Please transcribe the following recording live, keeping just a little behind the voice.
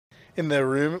in the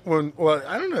room. Well,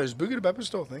 I don't know. Is Buca de Beppo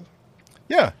still a thing?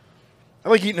 Yeah. I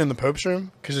like eating in the Pope's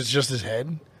room because it's just his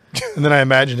head. And then I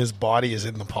imagine his body is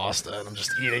in the pasta and I'm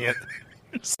just eating it.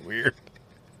 It's weird.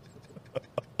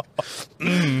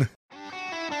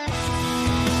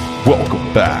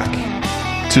 Welcome back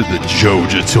to the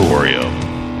Jojatorium.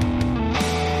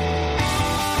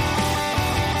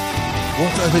 Well,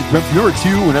 I think, remember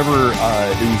too, whenever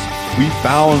we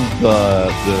found the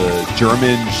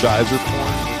German Scheiser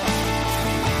porn.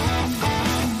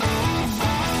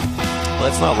 Well,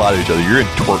 that's not a lot of each other. You're in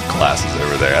twerk classes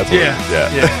over there. That's what Yeah.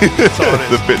 That's all it is.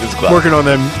 The fitness class. Working on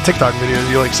them TikTok videos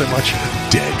you like so much.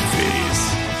 Dead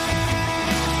face.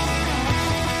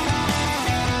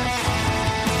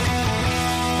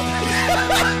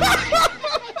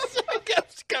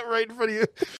 Got right in front of you.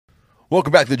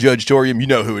 Welcome back to the Jojatorium. You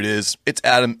know who it is. It's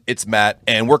Adam, it's Matt,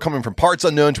 and we're coming from parts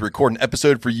unknown to record an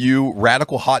episode for you,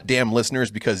 radical hot damn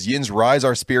listeners, because yins rise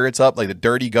our spirits up like the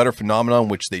dirty gutter phenomenon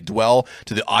which they dwell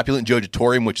to the opulent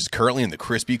Jojatorium, which is currently in the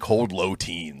crispy, cold, low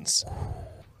teens.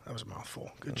 That was a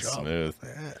mouthful. Good That's job. smooth.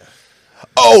 Yeah.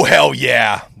 Oh, hell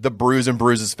yeah. The Brews and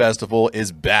Bruises Festival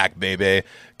is back, baby.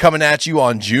 Coming at you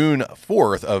on June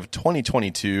 4th of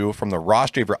 2022 from the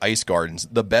Rostraver Ice Gardens.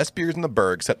 The best beers in the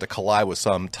burg set to collide with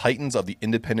some titans of the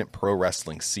independent pro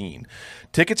wrestling scene.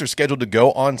 Tickets are scheduled to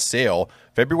go on sale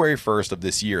February 1st of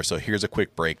this year, so here's a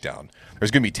quick breakdown.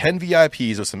 There's going to be 10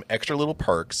 VIPs with some extra little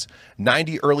perks,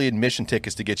 90 early admission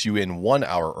tickets to get you in 1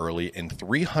 hour early, and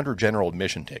 300 general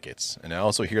admission tickets. And I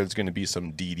also hear there's going to be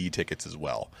some DD tickets as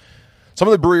well. Some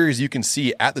of the breweries you can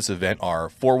see at this event are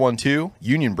 412,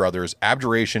 Union Brothers,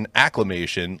 Abjuration,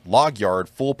 Acclamation, Log Yard,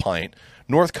 Full Pint,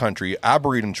 North Country,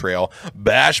 Arboretum Trail,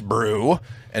 Bash Brew,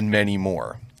 and many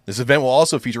more. This event will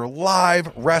also feature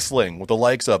live wrestling with the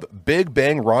likes of Big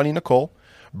Bang Ronnie Nicole,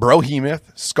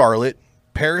 Brohemoth, Scarlet,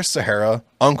 Paris Sahara,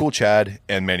 Uncle Chad,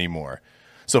 and many more.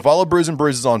 So follow Brews and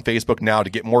Bruises on Facebook now to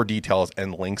get more details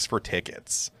and links for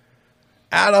tickets.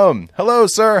 Adam, hello,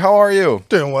 sir. How are you?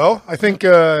 Doing well. I think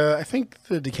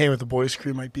the Decay with the Boys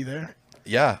crew might be there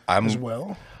Yeah, I'm as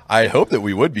well. I hope that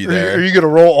we would be there. Are you going to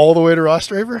roll all the way to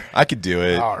Rostraver? I could do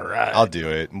it. All right. I'll do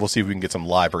it. We'll see if we can get some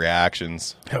live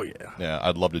reactions. Hell yeah. Yeah,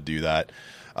 I'd love to do that.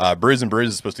 Brews and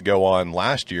Bruises is supposed to go on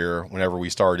last year whenever we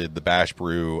started the Bash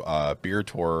Brew beer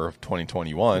tour of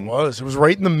 2021. It was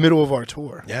right in the middle of our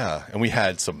tour. Yeah, and we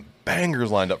had some bangers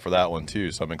lined up for that one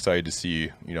too. So I'm excited to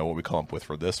see, what we come up with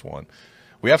for this one.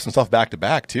 We have some stuff back to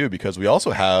back too, because we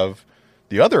also have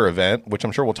the other event, which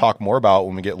I'm sure we'll talk more about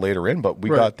when we get later in. But we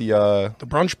got the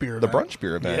brunch beer event. brunch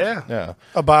beer event. Yeah.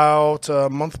 About a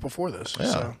month before this. Yeah.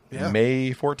 So, yeah.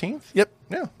 May 14th. Yep.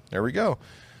 Yeah. There we go.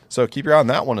 So keep your eye on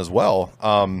that one as well.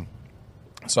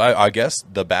 So I guess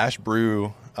the Bash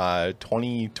Brew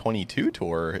 2022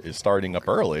 tour is starting up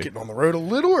early. Getting on the road a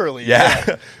little early.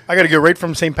 Yeah. I got to go right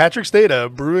from St. Patrick's Day to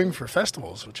brewing for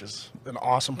festivals, which is an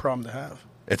awesome problem to have.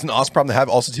 It's an awesome problem to have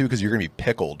also too, because you're going to be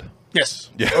pickled. Yes.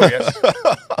 Yeah. Oh,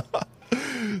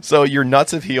 yes. So your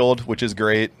nuts have healed, which is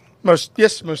great. Most of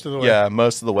the way. Yeah,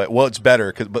 most of the way. Well, it's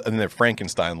better and they're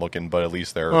Frankenstein looking, but at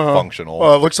least they're functional.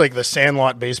 Well, it looks like the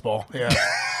Sandlot baseball. Yeah.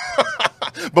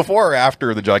 Before or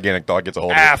after the gigantic dog gets a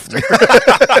hold of it? After.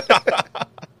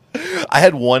 I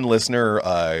had one listener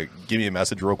give me a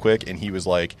message real quick, and he was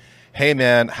like, "Hey,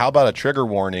 man, how about a trigger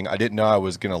warning? I didn't know I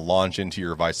was going to launch into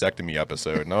your vasectomy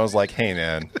episode." And I was like, "Hey,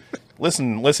 man,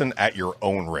 listen at your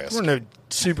own risk." There were no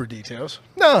super details.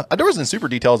 No, there wasn't super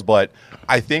details, but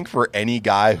I think for any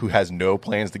guy who has no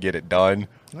plans to get it done,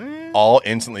 I'll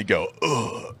instantly go,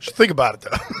 ugh. Just think about it,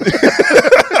 though.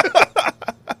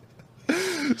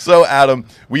 So, Adam,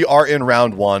 we are in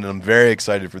round one, and I'm very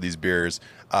excited for these beers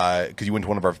because you went to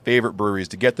one of our favorite breweries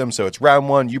to get them. So it's round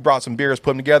one. You brought some beers,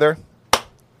 put them together.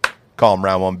 Call them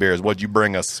round one beers. What'd you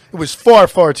bring us? It was far,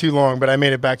 far too long, but I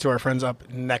made it back to our friends up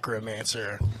at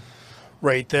Necromancer.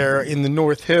 Right there in the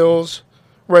North Hills,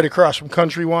 right across from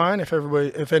Country Wine,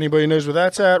 if anybody knows where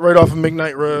that's at, right off of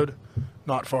McKnight Road.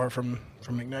 Not far from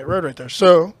McKnight Road right there.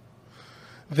 So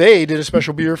they did a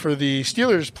special beer for the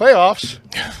Steelers playoffs.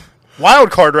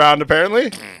 Wild card round, apparently.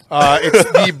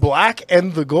 It's the black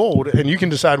and the gold, and you can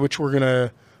decide which we're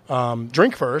going to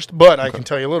drink first, but I can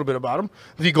tell you a little bit about them.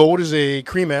 The gold is a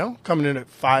cream ale coming in at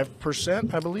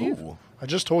 5%, I believe. Ooh. I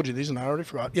just told you these, and I already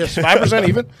forgot. Yes, 5%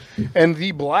 even. And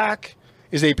the black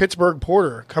is a Pittsburgh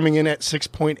Porter coming in at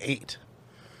 6.8.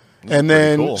 And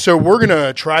then, cool. So we're going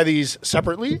to try these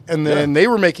separately, and then they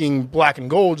were making black and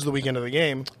golds the weekend of the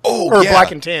game. Or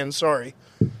black and tans, sorry.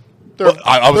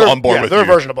 I was on board with they're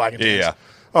you. a version of black and tans.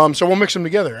 Yeah. So we'll mix them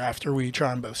together after we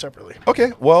try them both separately.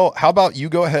 Okay, well, how about you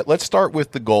go ahead? Let's start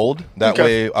with the gold. That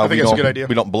way I think that's a good idea.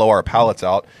 We don't blow our palates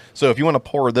out. So if you want to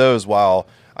pour those while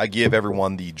I give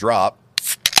everyone the drop.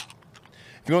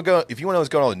 If you want to know what's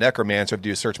going on with Necromancer,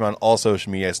 do a search on all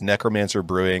social media. It's Necromancer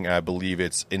Brewing. I believe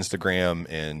it's Instagram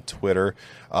and Twitter.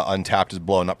 Untapped is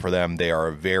blowing up for them. They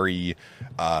are very,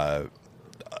 they're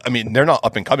not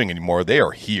up and coming anymore. They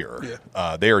are here.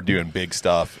 Yeah. They are doing big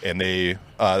stuff, and they,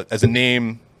 as a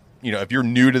name, if you're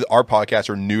new to our podcast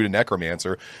or new to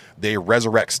Necromancer, they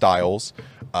resurrect styles,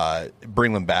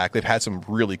 bring them back. They've had some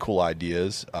really cool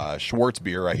ideas. Schwartz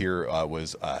beer, I hear,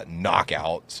 was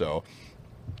knockout. So.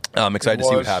 I'm excited to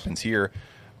see what happens here.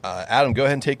 Adam, go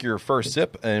ahead and take your first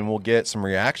sip, and we'll get some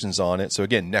reactions on it. So,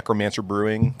 again, Necromancer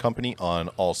Brewing Company on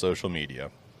all social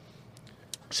media.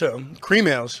 So, cream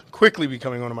ales quickly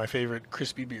becoming one of my favorite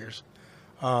crispy beers.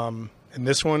 And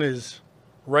this one is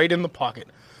right in the pocket.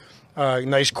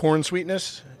 Nice corn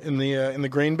sweetness in the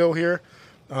grain bill here,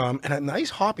 and a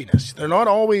nice hoppiness. They're not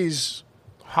always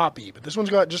hoppy, but this one's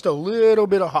got just a little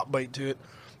bit of hop bite to it.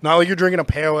 Not like you're drinking a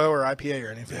pale ale or IPA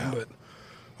or anything, but...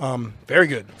 very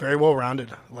good. Very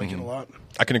well-rounded. I like it a lot.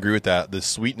 I can agree with that. The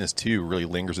sweetness, too, really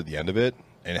lingers at the end of it,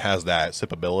 and it has that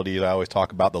sippability that I always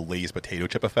talk about, the Lay's potato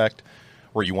chip effect,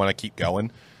 where you want to keep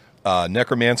going.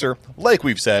 Necromancer, like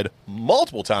we've said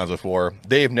multiple times before,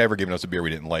 they've never given us a beer we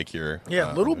didn't like here.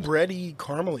 Yeah, little bready,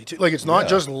 caramely, too. Like, it's not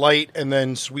just light and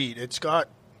then sweet. It's got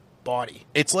body.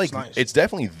 It's nice. It's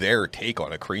definitely their take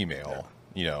on a cream ale.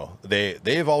 Yeah.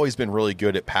 They've always been really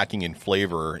good at packing in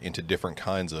flavor into different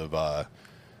kinds of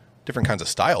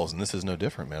styles, and this is no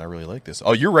different, man. I really like this.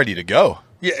 Oh, you're ready to go.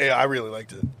 Yeah, I really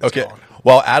liked it. Okay.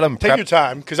 Well, Adam, take your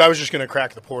time, because I was just going to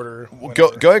crack the porter. Go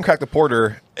ahead and crack the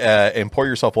porter and pour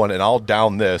yourself one, and I'll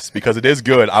down this because it is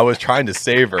good. I was trying to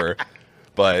savor,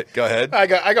 but go ahead.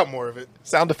 I got more of it.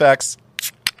 Sound effects.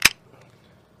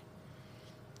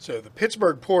 So the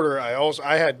Pittsburgh Porter,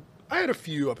 I had a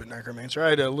few up at Necromancer. I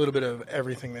had a little bit of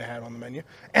everything they had on the menu,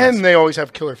 and they always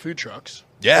have killer food trucks.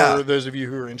 Yeah. For those of you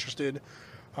who are interested.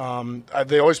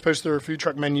 They always post their food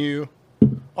truck menu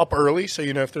up early, so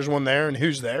you know if there's one there and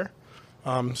who's there.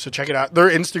 So check it out. Their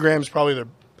Instagram is probably the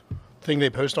thing they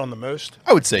post on the most.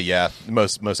 I would say, yeah,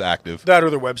 most active. That or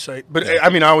their website. But, yeah.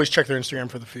 I always check their Instagram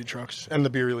for the food trucks and the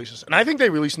beer releases. And I think they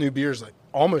release new beers like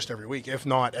almost every week, if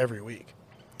not every week.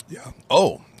 Yeah.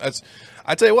 Oh,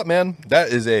 I tell you what, man, that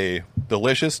is a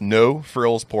delicious, no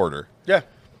frills porter. Yeah.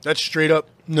 That's straight up,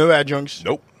 no adjuncts.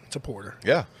 Nope. It's a porter.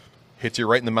 Yeah. Hits you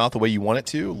right in the mouth the way you want it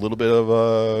to. A little bit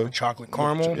of chocolate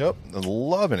caramel. Yep, I'm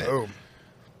loving it. Oh.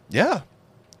 Yeah,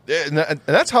 and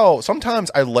that's how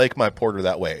sometimes I like my porter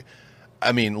that way.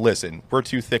 Listen, we're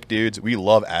two thick dudes. We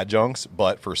love adjuncts,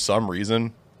 but for some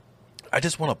reason, I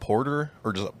just want a porter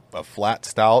or just a flat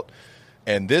stout,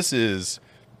 and this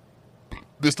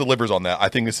delivers on that. I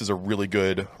think this is a really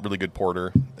good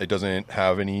porter. It doesn't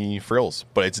have any frills,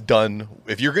 but it's done.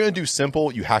 If you're gonna do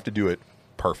simple, you have to do it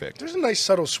perfect. There's a nice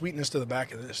subtle sweetness to the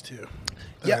back of this too.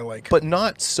 Yeah, I like. But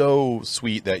not so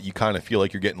sweet that you kind of feel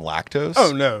like you're getting lactose.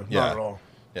 Oh no, not at all.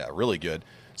 Yeah, really good.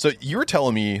 So you were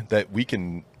telling me that we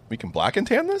can black and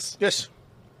tan this? Yes.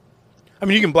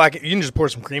 You can black it. You can just pour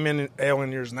some cream ale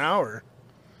in yours now, or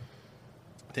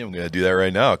I think I'm gonna do that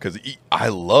right now because I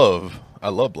love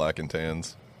black and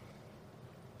tans.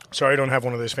 Sorry, I don't have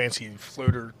one of those fancy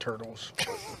floater turtles.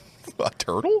 A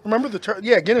turtle? Remember the turtle?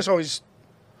 Yeah, Guinness always.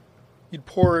 You'd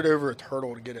pour it over a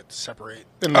turtle to get it to separate.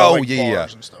 And yeah.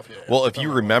 And stuff. Yeah. Well, if you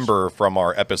remember from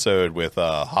our episode with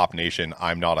Hop Nation,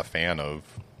 I'm not a fan of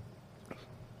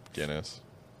Guinness.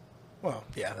 Well,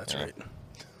 yeah, that's right.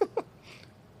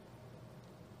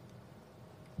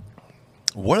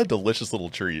 What a delicious little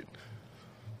treat.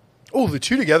 Oh, the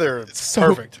two together are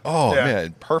perfect. Oh, yeah.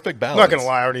 Man, perfect balance. I'm not going to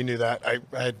lie, I already knew that. I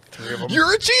had 3 of them.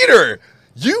 You're a cheater!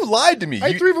 You lied to me.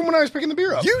 I had 3 of them when I was picking the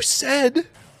beer up. You said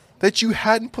that you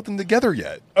hadn't put them together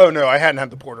yet. Oh, no, I hadn't had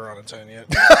the porter on its own yet.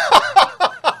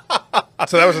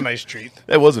 So that was a nice treat.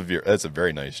 That's a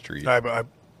very nice treat. I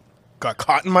got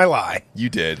caught in my lie. You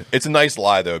did. It's a nice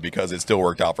lie, though, because it still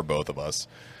worked out for both of us.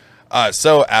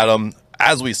 So, Adam,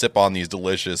 as we sip on these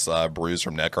delicious brews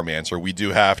from Necromancer, we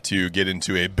do have to get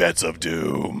into a Bets of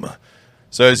Doom.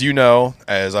 So, as you know,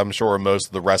 as I'm sure most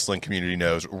of the wrestling community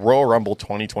knows, Royal Rumble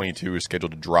 2022 is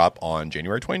scheduled to drop on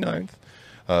January 29th.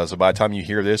 So by the time you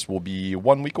hear this, we'll be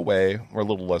 1 week away, or a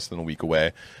little less than a week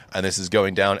away. And this is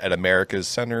going down at America's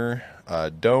Center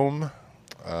Dome.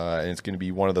 And it's going to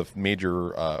be one of the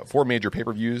 4 major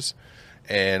pay-per-views.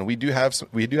 And we do have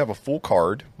a full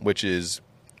card, which is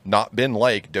not been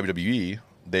like WWE.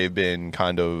 They've been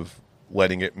kind of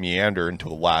letting it meander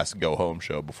until the last go-home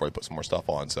show before they put some more stuff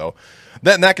on. So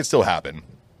that could still happen.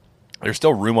 There's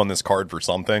still room on this card for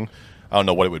something. I don't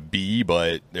know what it would be,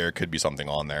 but there could be something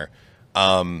on there.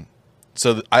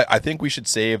 I think we should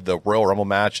save the Royal Rumble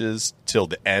matches till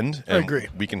the end. And I agree.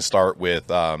 We can start with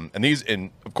and these,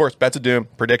 and of course, bets of doom,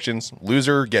 predictions.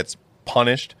 Loser gets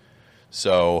punished.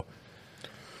 So,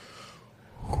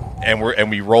 and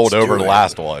we rolled over the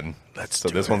last one. So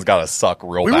this one's got to suck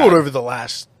real bad. We rolled over the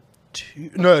last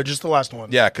two. No, just the last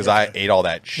one. Yeah, because I ate all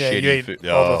that shitty you ate food.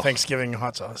 all the Thanksgiving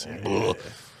hot sauce. Yeah.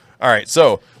 All right,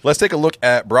 so let's take a look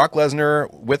at Brock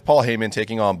Lesnar with Paul Heyman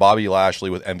taking on Bobby Lashley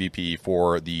with MVP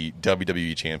for the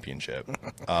WWE Championship.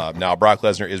 Now, Brock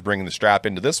Lesnar is bringing the strap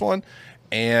into this one,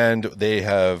 and they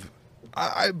have,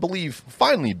 I believe,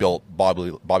 finally built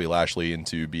Bobby Lashley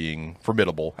into being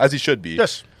formidable, as he should be.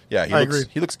 Yes. Yeah, I agree.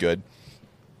 He looks good.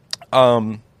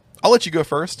 I'll let you go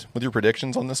first with your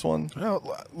predictions on this one.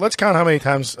 Well, let's count how many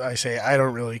times I say I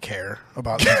don't really care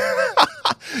about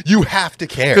that. You have to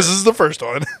care. Because this is the first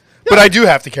one. But I do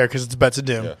have to care because it's bets of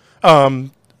doom. Yeah.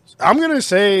 I'm going to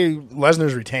say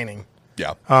Lesnar's retaining.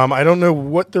 Yeah. I don't know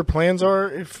what their plans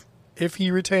are if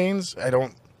he retains. I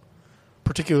don't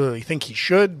particularly think he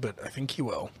should, but I think he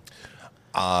will.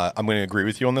 I'm going to agree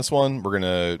with you on this one.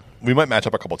 We might match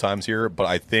up a couple times here, but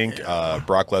I think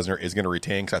Brock Lesnar is going to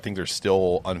retain because I think there's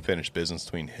still unfinished business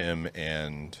between him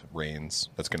and Reigns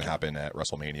that's going to happen at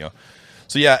WrestleMania.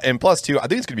 So yeah, and plus too, I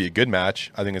think it's going to be a good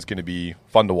match. I think it's going to be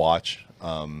fun to watch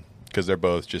because they're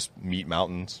both just meat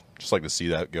mountains. Just like to see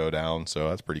that go down. So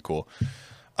that's pretty cool.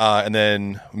 And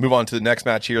then move on to the next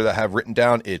match here that I have written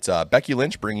down. It's Becky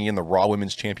Lynch bringing in the Raw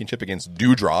Women's Championship against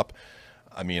Doudrop.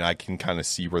 I mean, I can kind of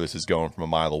see where this is going from a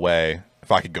mile away.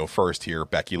 If I could go first here,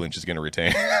 Becky Lynch is going to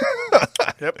retain.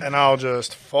 Yep, and I'll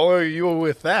just follow you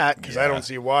with that because I don't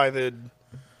see why they'd...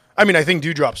 I mean, I think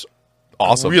Doudrop's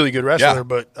Awesome. a really good wrestler, Yeah.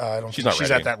 but I don't think she's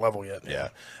ready. at that level yet.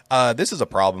 Yeah. This is a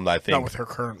problem that I think... Not with her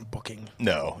current booking.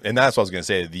 No, and that's what I was going to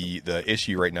say. The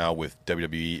issue right now with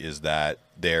WWE is that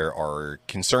there are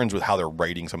concerns with how they're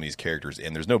writing some of these characters,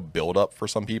 and there's no build-up for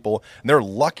some people. And they're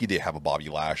lucky they have a Bobby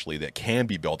Lashley that can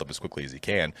be built up as quickly as he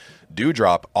can.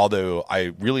 Doudrop, although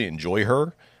I really enjoy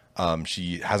her,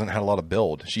 she hasn't had a lot of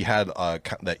build. She had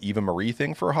that Eva Marie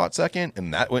thing for a hot second,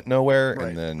 and that went nowhere. Right.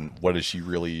 And then what is she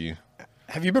really...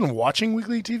 Have you been watching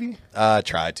weekly TV?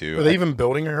 Try to. Are they even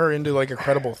building her into like a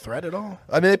credible threat at all?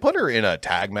 I mean, they put her in a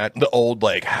tag match, the old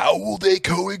like "How will they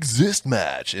coexist"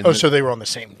 match. And So they were on the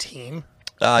same team.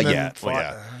 And then yeah, fought- well,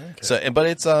 yeah. Okay. So, but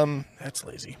it's That's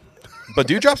lazy. but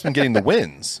Doudrop's been getting the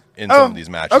wins in some of these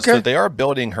matches. okay. So they are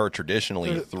building her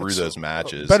traditionally through those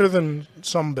matches. Better than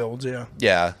some builds, yeah.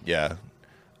 Yeah, yeah.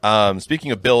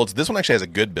 Speaking of builds, this one actually has a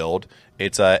good build.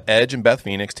 It's Edge and Beth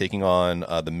Phoenix taking on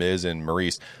The Miz and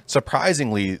Maurice.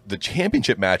 Surprisingly, the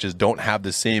championship matches don't have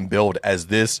the same build as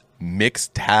this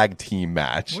mixed tag team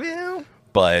match. Well,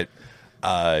 But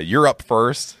you're up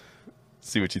first.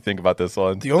 See what you think about this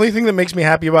one. the only thing that makes me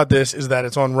happy about this is that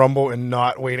it's on Rumble and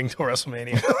not waiting till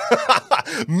WrestleMania.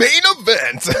 Main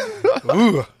event.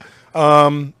 Ooh.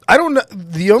 I don't know.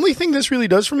 The only thing this really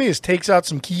does for me is takes out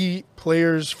some key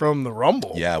players from the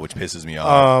Rumble. Yeah, which pisses me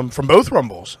off. From both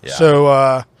Rumbles. Yeah. So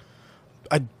I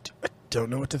don't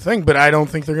know what to think, but I don't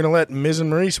think they're going to let Miz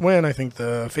and Maurice win. I think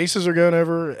the faces are going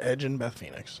over Edge and Beth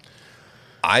Phoenix.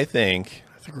 I think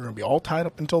we're going to be all tied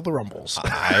up until the Rumbles.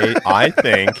 I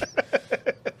think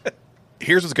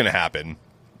here's what's going to happen.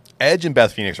 Edge and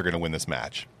Beth Phoenix are going to win this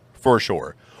match for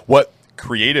sure. What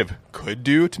creative could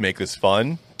do to make this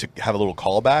fun, to have a little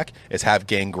callback, is have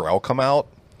Gangrel come out,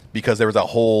 because there was that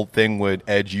whole thing when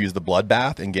Edge used the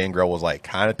bloodbath and Gangrel was like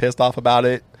kind of pissed off about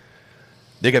it.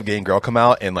 They could have Gangrel come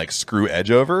out and like screw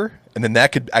Edge over, and then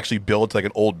that could actually build to like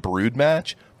an old Brood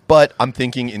match. But I'm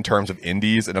thinking in terms of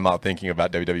indies, and I'm not thinking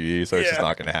about WWE, so it's just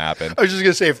not going to happen. I was just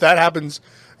going to say, if that happens,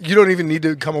 you don't even need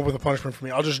to come up with a punishment for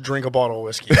me. I'll just drink a bottle of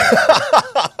whiskey.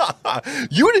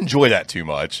 You would enjoy that too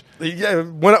much. Yeah,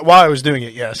 while I was doing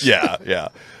it, yes. Yeah, yeah.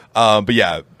 But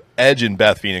yeah, Edge and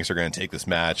Beth Phoenix are going to take this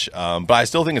match. But I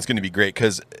still think it's going to be great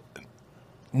because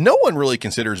no one really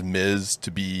considers Miz to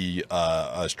be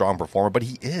a strong performer, but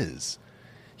he is.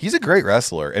 He's a great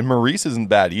wrestler, and Maurice isn't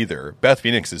bad either. Beth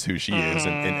Phoenix is who she is,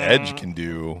 and Edge can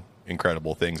do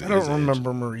incredible things. I don't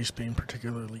remember Maurice being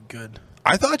particularly good.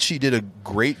 I thought she did a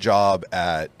great job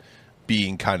at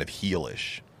being kind of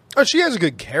heelish. Oh, she has a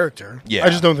good character. Yeah.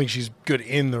 I just don't think she's good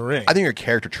in the ring. I think her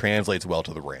character translates well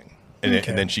to the ring, and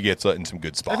then she gets in some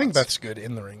good spots. I think Beth's good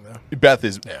in the ring, though. Beth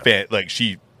is like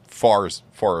she far.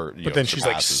 But then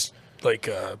surpasses. she's like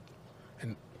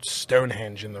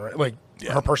Stonehenge in the ring. Like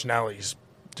her personality's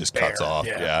just there. cuts off.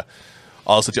 Yeah.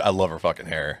 Also, too, I love her fucking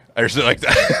hair. I just like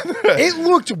that. It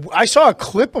looked. I saw a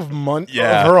clip of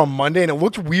Yeah. of her on Monday, and it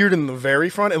looked weird in the very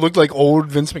front. It looked like old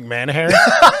Vince McMahon hair,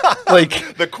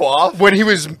 like The coif. when he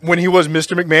was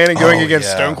Mr. McMahon and going Oh, against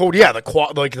yeah. Stone Cold. Yeah, the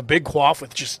coif, like the big coif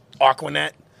with just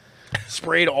Aquanet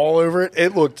sprayed all over it.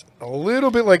 It looked a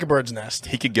little bit like a bird's nest,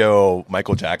 He could go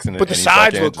Michael Jackson. but the any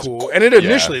sides second. look cool, and it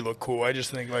initially looked cool. I just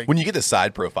think like When you get the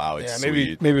side profile, it's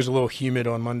maybe sweet. it was a little humid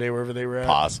on Monday wherever they were at,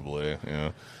 Possibly, yeah.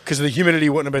 because the humidity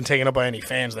wouldn't have been taken up by any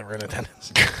fans that were in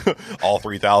attendance. All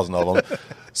 3,000 of them.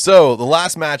 So the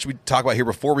last match we talk about here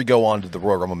before we go on to the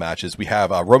Royal Rumble matches, we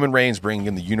have Roman Reigns bringing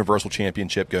in the Universal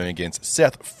Championship going against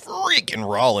Seth freaking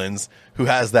Rollins, who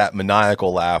has that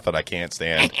maniacal laugh that I can't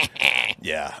stand.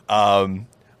 Yeah.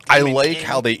 I like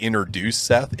how they introduced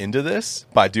Seth into this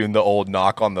by doing the old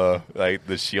knock on the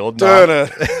shield knock.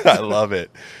 I love it.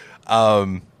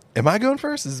 Am I going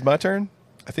first? Is this my turn?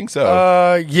 I think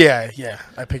so. Yeah.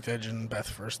 I picked Edge and Beth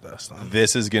first this time.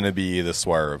 This is going to be the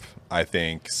swerve. I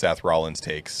think Seth Rollins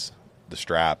takes the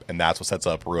strap, and that's what sets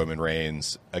up Roman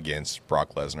Reigns against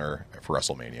Brock Lesnar for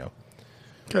WrestleMania.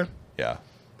 Okay. Yeah.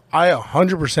 I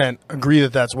 100% agree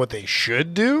that that's what they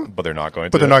should do, But they're not going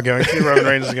to. but they're not going to. Roman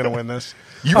Reigns is going to win this.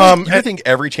 You really think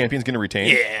every champion's going to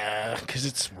retain? Yeah, because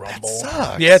it's Rumble.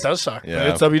 sucks. Yeah, it does suck. Yeah. But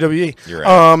it's WWE. You're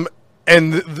right.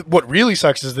 And what really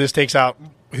sucks is this takes out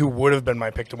who would have been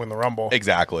my pick to win the Rumble.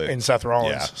 Exactly. In Seth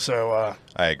Rollins. Yeah. So,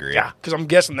 I agree. yeah, because I'm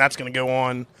guessing that's going to go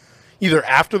on either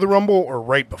after the Rumble or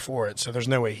right before it. So there's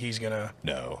no way he's going to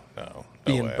No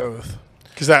be in way. both.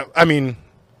 Because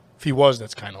if he was,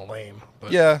 that's kind of lame.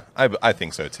 But, Yeah, I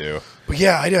think so too. But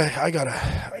yeah, I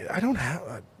don't have.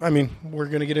 We're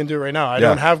gonna get into it right now. I Yeah.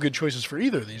 don't have good choices for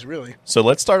either of these, really. So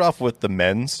let's start off with the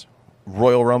men's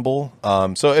Royal Rumble.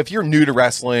 So if you're new to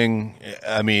wrestling,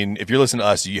 if you're listening to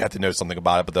us, you have to know something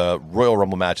about it. But the Royal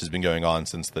Rumble match has been going on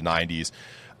since the 90s.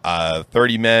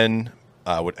 30 men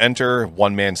would enter.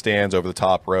 One man stands over the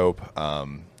top rope.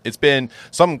 It's been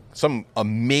some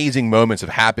amazing moments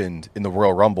have happened in the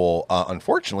Royal Rumble.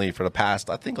 Unfortunately, for the past,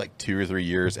 I think, like 2 or 3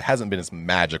 years, it hasn't been as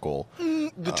magical.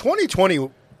 The 2020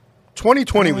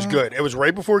 was good. It was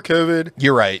right before COVID.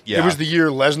 You're right. Yeah, It was the year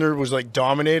Lesnar was like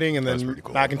dominating, and then was pretty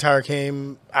cool. McIntyre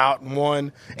came out and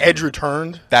won. Edge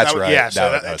returned. That's That was- right. Yeah, so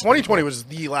That was 2020 pretty was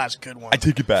the last good one. I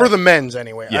take it back. For the men's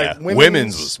anyway. Yeah,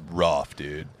 women's was rough,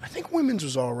 dude. I think women's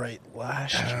was all right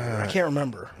last year. I can't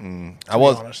remember.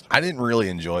 I didn't really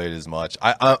enjoy it as much.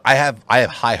 I have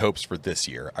high hopes for this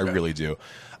year. I really do.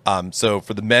 So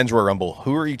for the men's Royal Rumble,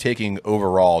 who are you taking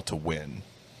overall to win?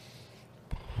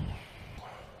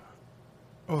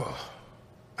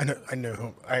 I know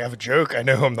who. I have a joke. I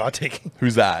know who I'm not taking.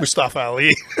 Who's that? Mustafa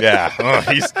Ali. Yeah,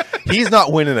 he's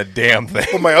not winning a damn thing.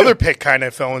 Well, my other pick kind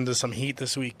of fell into some heat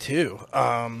this week too,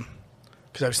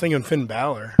 because I was thinking Finn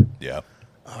Balor, Yeah,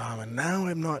 and now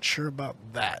I'm not sure about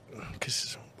that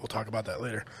because we'll talk about that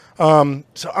later.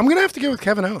 So I'm gonna have to go with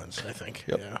Kevin Owens. I think.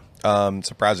 Yep. Yeah.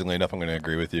 surprisingly enough, I'm going to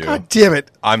agree with you. God damn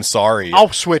it! I'm sorry.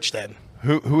 I'll switch then.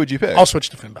 Who would you pick? I'll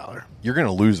switch to Finn Balor. You're going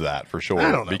to lose that for sure.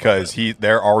 I don't know because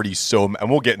they're already so.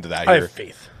 And we'll get into that I here. have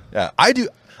faith. Yeah, I do.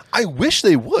 I wish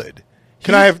they would.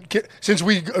 Since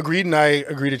we agreed and I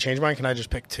agreed to change mine? Can I just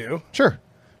pick two? Sure.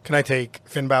 Can I take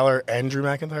Finn Balor and Drew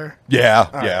McIntyre? Yeah,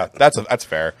 right. that's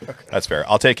fair. Okay. That's fair.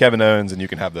 I'll take Kevin Owens, and you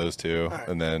can have those two,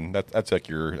 and then that's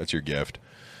your gift.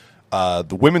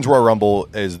 The women's Royal Rumble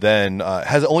is then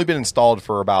has only been installed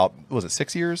for about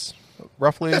 6 years,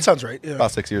 roughly. That sounds right. Yeah.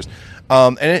 About 6 years,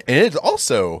 and it's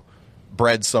also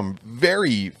bred some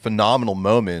very phenomenal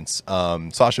moments.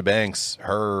 Sasha Banks,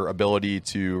 her ability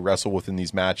to wrestle within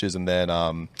these matches, and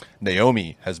then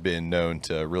Naomi has been known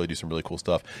to really do some really cool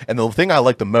stuff. And the thing I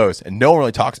like the most, and no one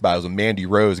really talks about, is when Mandy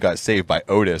Rose got saved by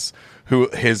Otis, who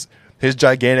his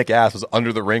gigantic ass was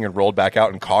under the ring and rolled back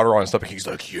out and caught her on stuff. And he's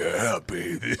like, "Yeah,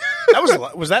 baby."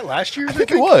 That was that last year? I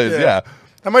think it was. Yeah.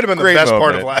 That might have been Great the best part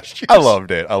moment. of last year. I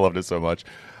loved it. I loved it so much.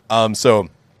 So I'm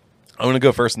going to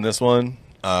go first in this one.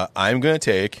 I'm going to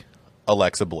take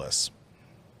Alexa Bliss.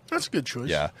 That's a good choice.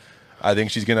 Yeah. I think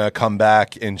she's going to come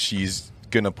back and she's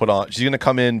going to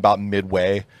come in about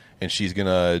midway and she's going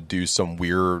to do some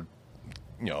weird,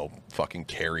 fucking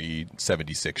carry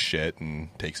 76 shit and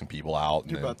take some people out.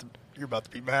 You're about to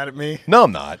be mad at me. No,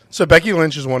 I'm not. So Becky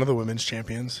Lynch is one of the women's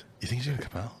champions. You think she's going to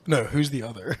come out? No, who's the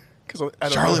other? Because I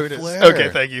don't Charlotte know who it is. Flair. Okay,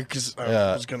 thank you. Because I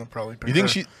Yeah. was going to probably pick You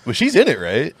think her. she's in it,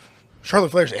 right?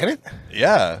 Charlotte Flair's in it?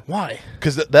 Yeah. Why?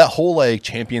 Because that whole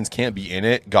champions can't be in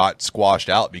it got squashed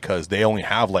out because they only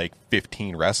have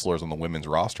 15 wrestlers on the women's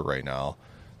roster right now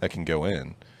that can go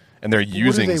in, and they're What do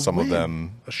using they some of win?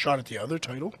 them. A shot at the other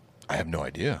title? I have no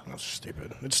idea. That's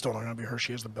stupid. It's still not going to be her.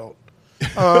 She has the belt.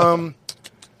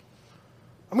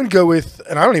 I'm going to go with,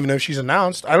 and I don't even know if she's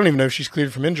announced. I don't even know if she's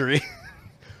cleared from injury.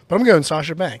 But I'm going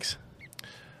Sasha Banks.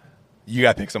 You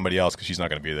got to pick somebody else because she's not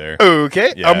going to be there.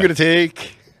 Okay. Yeah. I'm going to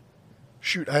take,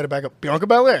 shoot, I had to back up. Bianca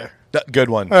Belair. Good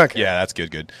one. Okay. Yeah, that's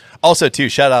good. Also, too,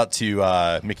 shout out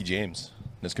to Mickie James.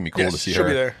 It's going to be cool Yes, to see she'll her.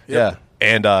 be there. Yep. Yeah.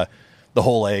 And the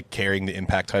whole carrying the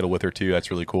Impact title with her, too. That's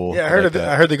really cool. Yeah, I like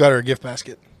that. heard they got her a gift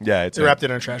basket. Yeah, it's They wrapped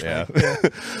it in a trash yeah. bag. Yeah.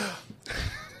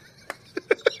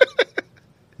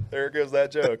 There goes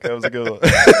that joke. That was a good one.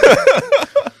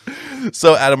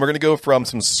 So, Adam, we're going to go from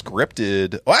some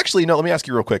scripted. Well, actually, no, let me ask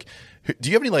you real quick.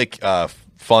 Do you have any,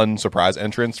 fun surprise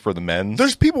entrants for the men?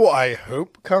 There's people I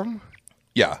hope come.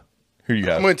 Yeah. Who do you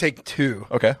have? I'm going to take two.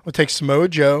 Okay. I'm going to take Samoa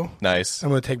Joe. Nice. I'm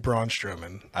going to take Braun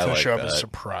Strowman I to like show up that. as a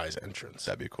surprise entrance.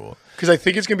 That'd be cool. Because I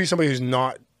think it's going to be somebody who's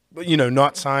not,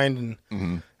 not signed. And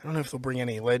Mm-hmm. I don't know if they'll bring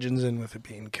any legends in with it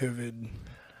being COVID.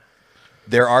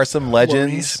 There are some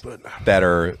legends Worries, but- that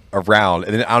are around,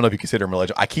 and then I don't know if you consider them a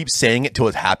legend. I keep saying it till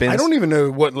it happens. I don't even know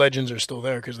what legends are still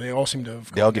there because they all seem to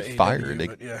have They all gone get to fired. AEW, They-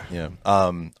 but yeah. yeah.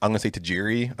 I'm gonna say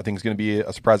Tajiri. I think it's gonna be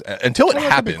a surprise until it Oh,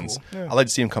 that could be happens. cool. Yeah. I'd like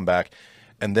to see him come back,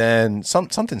 and then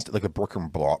something like the Brooklyn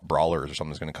Brawlers or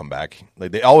something's gonna come back.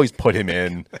 Like they always put him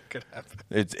in. That could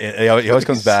happen. He always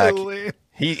comes back. Silly.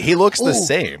 He looks the Ooh,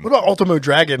 same. What about Ultimo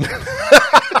Dragon?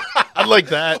 I'd like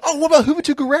that. Oh, what about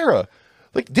Juventud Guerrera?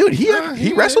 Like, dude, he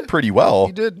he wrestled did. pretty well.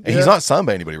 He did, And he's yeah. not signed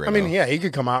by anybody right I mean, now. yeah, he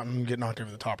could come out and get knocked over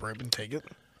the top rope and take it.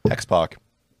 X-Pac.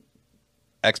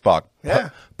 X-Pac. Yeah.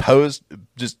 Posed,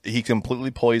 he completely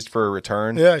poised for a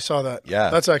return. Yeah, I saw that. Yeah.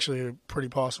 That's actually pretty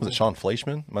possible. Was it Sean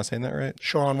Fleischman? Am I saying that right?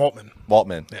 Sean Waltman.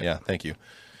 Waltman. Yeah, thank you.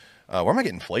 Where am I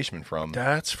getting Fleischman from?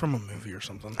 That's from a movie or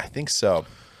something. I think so.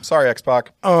 Sorry,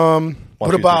 X-Pac.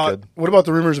 What about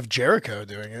the rumors of Jericho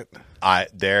doing it? I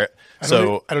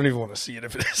don't even want to see it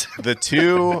if it is.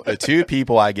 the two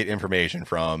people I get information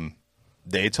from,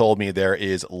 they told me there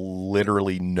is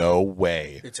literally no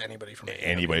way It's anybody from AEW.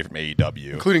 anybody from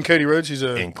AEW, Including Cody Rhodes. He's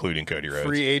a including Cody Rhodes,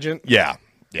 free agent. Yeah,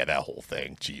 that whole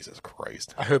thing. Jesus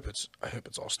Christ. I hope it's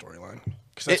all storyline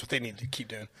because that's what they need to keep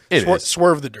doing. It is.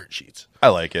 Swerve the dirt sheets. I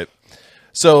like it.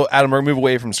 So, Adam, we're going to move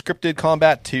away from scripted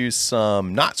combat to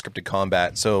some not scripted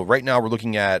combat. So, right now we're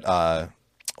looking at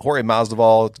Jorge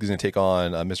Masvidal is going to take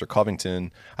on Mr.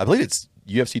 Covington. I believe it's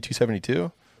UFC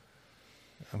 272.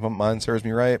 If my mind serves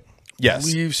me right. Yes.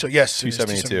 I believe so. Yes, it is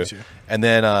 272. And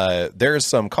then there's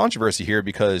some controversy here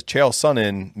because Chael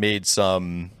Sonnen made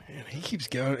some... Man, he keeps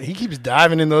going. He keeps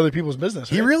diving into other people's business.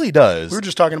 He right? really does. We were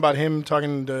just talking about him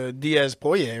talking to Diaz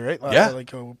Poirier, right? Yeah.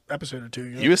 Like an episode or two.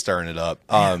 He was stirring it up.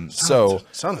 So...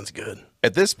 Sonnen's good.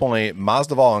 At this point,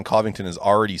 Masvidal and Covington is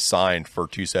already signed for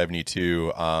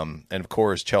 272. And of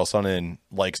course, Chael Sonnen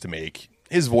likes to make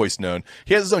his voice known.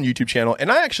 He has his own YouTube channel,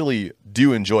 and I actually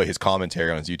do enjoy his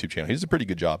commentary on his YouTube channel. He does a pretty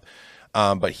good job.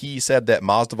 But he said that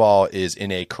Masvidal is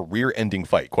in a career-ending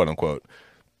fight, quote unquote.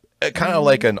 Kind of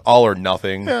like an all or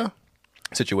nothing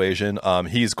situation.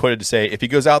 He's quoted to say, if he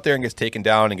goes out there and gets taken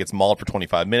down and gets mauled for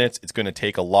 25 minutes, it's going to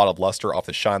take a lot of luster off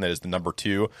the shine that is the number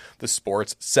 2, the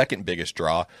sport's second biggest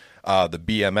draw, the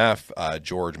BMF,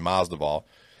 George Masvidal.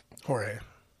 Jorge.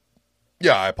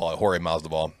 Yeah, I apologize. Jorge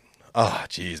Masvidal. Oh,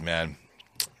 jeez, man.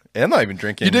 And I'm not even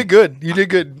drinking. You did good. You did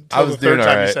good. I was the third doing all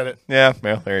time right. you said it. Yeah,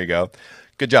 well, there you go.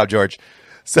 Good job, George.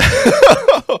 So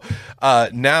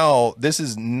now this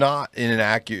is not an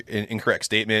incorrect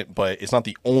statement, but it's not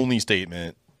the only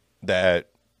statement that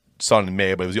Sonnen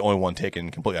made, but it was the only one taken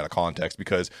completely out of context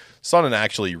because Sonnen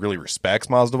actually really respects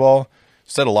Masvidal.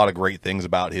 Said a lot of great things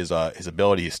about his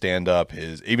ability, his stand up,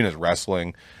 even his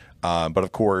wrestling. But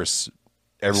of course,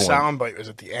 everyone Soundbite was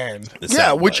at the end. The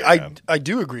Yeah, which soundbite, I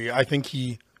do agree. I think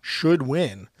he should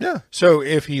win. Yeah. So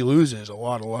if he loses, a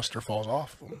lot of luster falls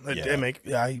off. Yeah.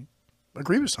 I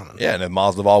agree with something. Yeah, and if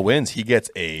Masvidal wins, he gets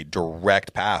a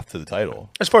direct path to the title.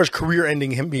 As far as career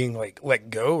ending, him being like let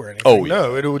go or anything. Oh, yeah.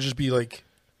 No, it would just be like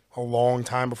a long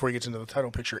time before he gets into the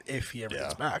title picture if he ever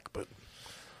gets back. But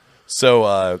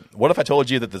So, what if I told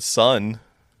you that the Sun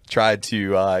tried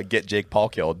to get Jake Paul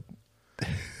killed?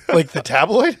 like the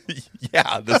tabloid?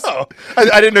 Yeah, Oh,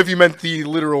 I didn't know if you meant the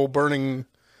literal burning.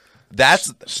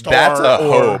 that's Star a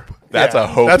or- hope. That's yeah, a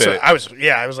hope. That's that- what I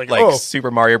was like, like oh,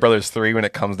 Super Mario Brothers 3 when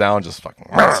it comes down, just fucking.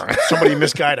 somebody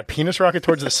misguided a penis rocket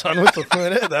towards the sun with the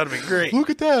moon in it. That would be great. Look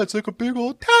at that! It's like a big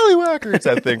old tallywhacker. It's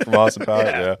that thing from Austin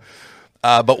Powers.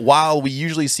 Yeah. But while we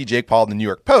usually see Jake Paul in the New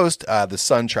York Post, the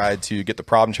Sun tried to get the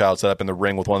problem child set up in the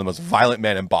ring with one of the most violent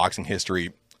men in boxing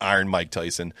history, Iron Mike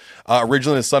Tyson.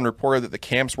 Originally, the Sun reported that the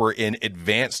camps were in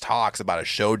advanced talks about a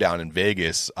showdown in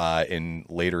Vegas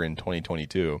later in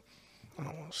 2022. I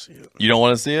don't want to see it. You don't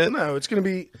want to see it? No, it's going to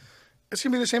be. it's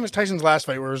gonna be the same as Tyson's last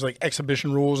fight, where it was like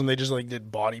exhibition rules, and they just like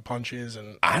did body punches,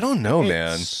 and I don't know, it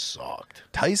man. sucked.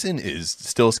 Tyson is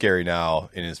still scary now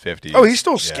in his 50s. Oh, he's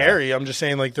still Yeah. scary. I'm just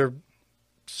saying, like they're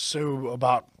so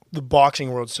about the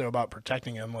boxing world's so about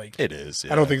protecting him. Like It is.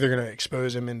 I don't think they're gonna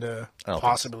expose him into I don't think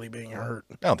possibly being hurt.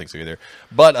 I don't think so either.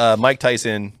 But Mike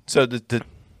Tyson, so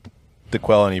to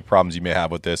quell any problems you may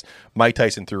have with this, Mike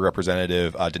Tyson, through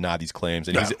representative, denied these claims,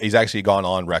 and he's actually gone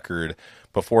on record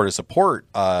before to support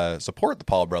the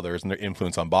Paul brothers and their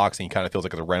influence on boxing. He kind of feels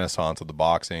like it's a renaissance of the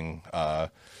boxing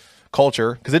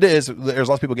culture, because it is. There's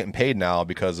lots of people getting paid now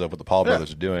because of what the Paul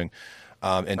brothers are doing.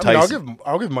 And Tyson,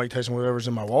 I'll give Mike Tyson whatever's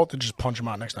in my wallet to just punch him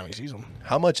out next time he sees him.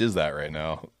 how much is that right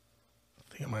now?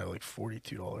 I think I might have like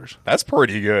 $42. That's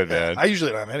pretty good, man. I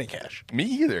usually don't have any cash. Me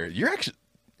either. You're actually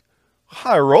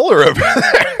high roller over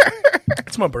there.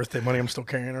 It's my birthday money I'm still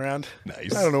carrying around.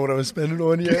 Nice. I don't know what I was spending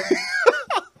on yet.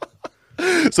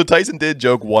 So Tyson did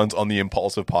joke once on the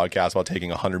Impulsive podcast about taking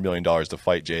 $100 million to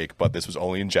fight Jake, but this was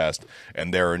only in jest,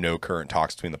 and there are no current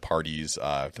talks between the parties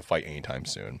to fight anytime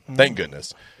soon. Thank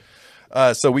goodness.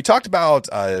 So we talked about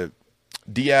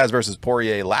Diaz versus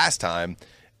Poirier last time,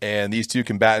 and these two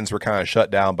combatants were kind of shut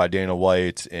down by Dana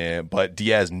White, but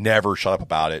Diaz never shut up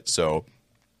about it. So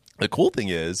the cool thing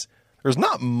is there's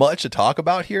not much to talk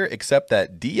about here, except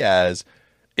that Diaz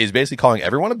is basically calling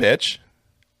everyone a bitch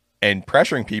and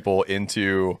pressuring people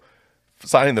into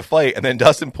signing the fight. And then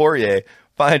Dustin Poirier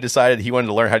finally decided he wanted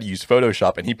to learn how to use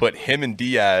Photoshop, and he put him and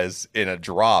Diaz in a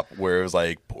drop where it was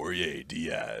like Poirier,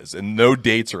 Diaz, and no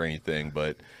dates or anything,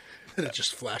 but And it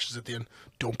just flashes at the end.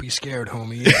 Don't be scared,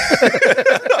 homie.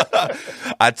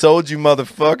 I told you,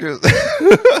 motherfuckers.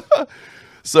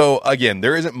 So again,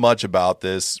 there isn't much about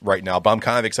this right now, but I'm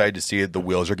kind of excited to see that the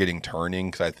wheels are getting turning,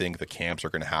 because I think the camps are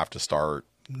going to have to start.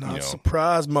 Not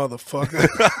surprised, motherfucker.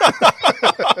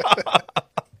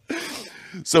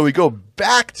 So we go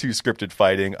back to scripted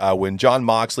fighting when Jon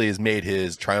Moxley has made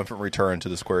his triumphant return to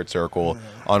the squared circle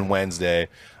on Wednesday.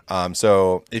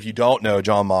 So if you don't know,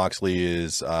 Jon Moxley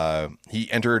is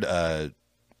he entered a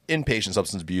inpatient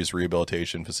substance abuse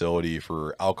rehabilitation facility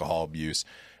for alcohol abuse.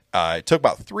 It took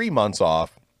about 3 months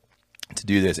off to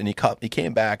do this, and he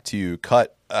came back to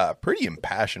cut a pretty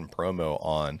impassioned promo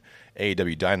on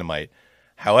AEW Dynamite.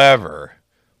 However,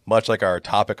 much like our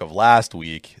topic of last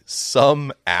week,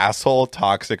 some asshole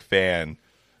toxic fan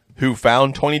who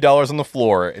found $20 on the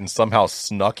floor and somehow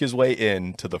snuck his way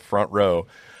in to the front row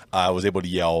was able to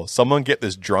yell, "Someone get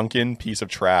this drunken piece of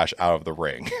trash out of the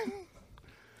ring."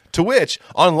 To which,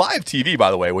 on live TV,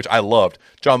 by the way, which I loved,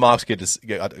 Jon Moxley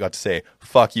got to say,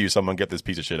 "Fuck you, someone get this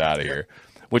piece of shit out of here,"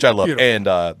 which I love. Beautiful. And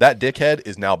that dickhead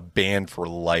is now banned for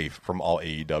life from all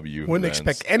AEW Wouldn't events.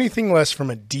 expect anything less from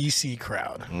a DC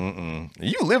crowd.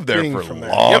 You lived there Being for from there.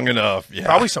 long Yep. enough. Yeah.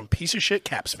 Probably some piece of shit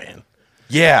Caps fan.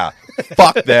 Yeah.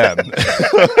 Fuck them.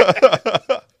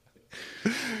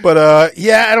 But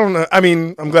yeah, I don't know. I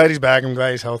mean, I'm glad he's back. I'm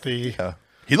glad he's healthy. Yeah.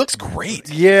 He looks great.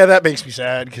 Yeah, that makes me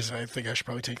sad because I think I should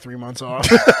probably take 3 months off.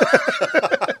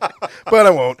 But I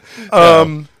won't.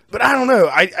 But I don't know.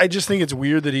 I just think it's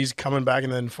weird that he's coming back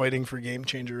and then fighting for Game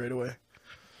Changer right away.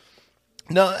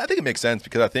 No, I think it makes sense,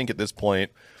 because I think at this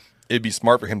point it'd be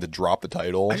smart for him to drop the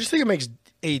title. I just think it makes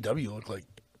AEW look like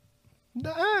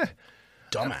Nah.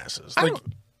 dumbasses. Like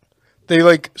they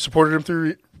like supported him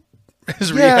through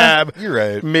his rehab. You're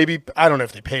right. Maybe I don't know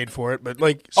if they paid for it, but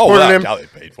like Oh, supported without him. doubt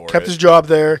they paid for Kept it. his job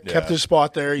there, kept Yeah. his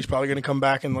spot there. He's probably going to come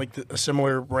back in like a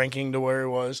similar ranking to where he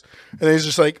was. And then he's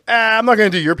just like, I'm not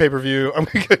going to do your pay-per-view. I'm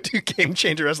going to go do Game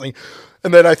Changer Wrestling.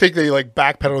 And then I think they like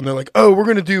backpedal and they're like, oh, we're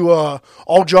going to do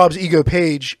All Jobs Ego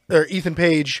Page or Ethan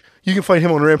Page. You can fight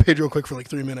him on Rampage real quick for like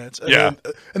 3 minutes. And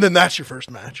then that's your first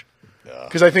match.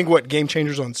 Because I think Game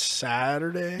Changer's on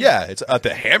Saturday. Yeah, it's at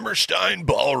the Hammerstein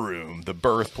Ballroom, the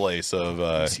birthplace of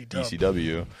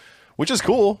ECW, which is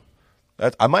cool.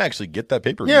 I might actually get that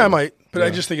pay-per-view. Yeah, I might. But I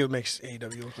just think it makes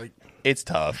AEW look like... It's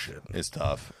tough. It's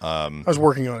tough. I was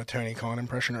working on a Tony Khan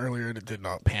impression earlier. It did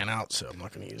not pan out, so I'm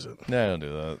not going to use it. No, don't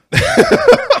do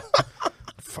that.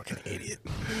 Fucking idiot.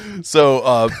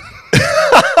 So,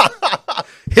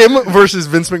 Him versus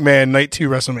Vince McMahon, Night 2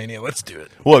 WrestleMania. Let's do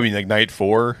it. well, I mean, like night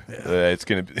 4, it's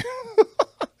going to be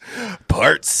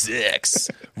Part 6,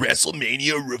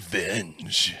 WrestleMania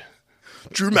Revenge.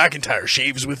 Drew McIntyre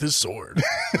shaves with his sword.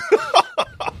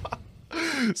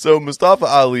 So Mustafa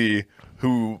Ali,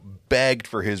 who begged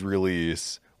for his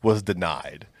release, was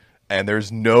denied. And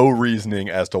there's no reasoning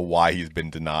as to why he's been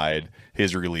denied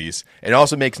his release. It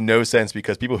also makes no sense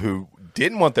because people who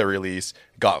didn't want their release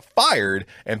got fired,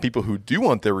 and people who do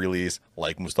want their release,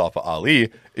 like Mustafa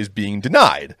Ali, is being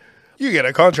denied. You get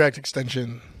a contract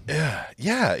extension.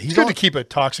 Yeah, he's It's good on, to keep a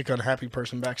toxic, unhappy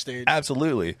person backstage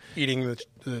absolutely. eating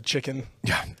the chicken.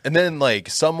 Yeah, and then like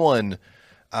someone,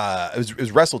 it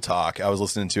was Wrestle Talk. I was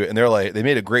listening to it, and they're like, they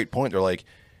made a great point. They're like,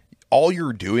 all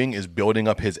you're doing is building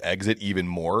up his exit even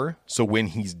more. So when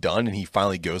he's done and he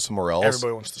finally goes somewhere else,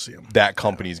 Everybody wants to see him. that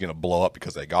company is going to blow up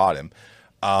because they got him.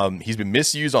 He's been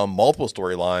misused on multiple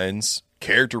storylines,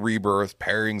 character rebirth,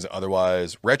 pairings,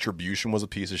 otherwise. Retribution was a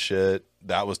piece of shit.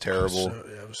 That was terrible.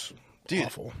 It was Dude,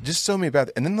 awful. just so many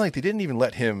bad. And then like they didn't even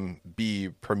let him be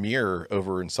premier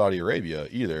over in Saudi Arabia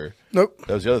either. Nope.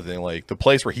 That was the other thing. Like the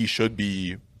place where he should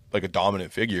be like a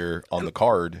dominant figure on the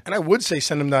card. And I would say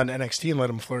send him down to NXT and let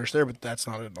him flourish there, but that's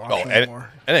not an option anymore.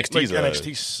 NXT's like, a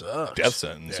NXT sucks. death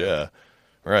sentence. Yeah.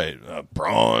 Right.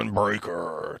 Braun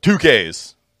Breaker.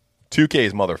 2Ks,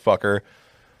 motherfucker.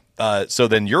 So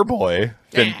then your boy,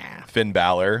 Finn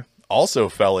Balor, also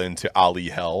fell into Ali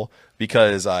hell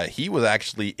because he was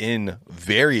actually in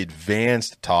very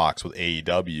advanced talks with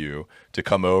AEW to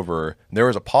come over. There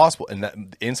was a possible, and that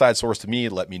inside source to me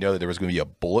let me know that there was going to be a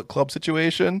Bullet Club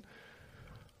situation.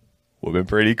 Would have been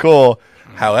pretty cool.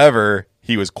 However,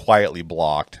 he was quietly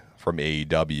blocked from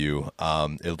AEW.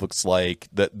 It looks like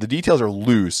the details are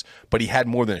loose, but he had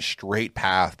more than a straight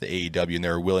path to AEW, and they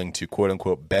were willing to quote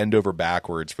unquote bend over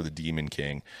backwards for the Demon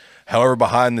King. However,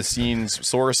 behind the scenes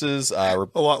sources, A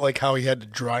lot like how he had to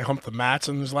dry hump the mats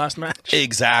in his last match.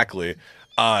 exactly,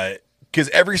 because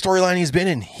every storyline he's been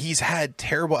in, he's had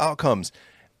terrible outcomes.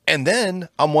 And then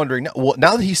I'm wondering, well,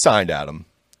 now that he's signed Adam,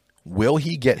 will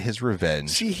he get his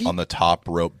revenge on the top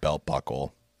rope belt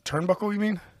buckle? Turnbuckle, you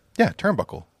mean? Yeah,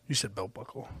 turnbuckle. You said belt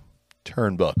buckle.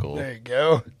 Turnbuckle. There you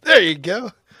go. There you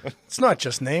go. It's not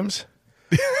just names.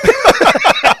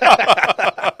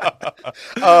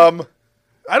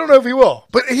 I don't know if he will,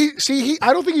 but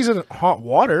I don't think he's in hot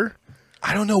water.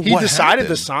 I don't know He what decided to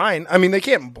happened. sign. I mean, they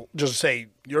can't just say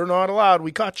you're not allowed.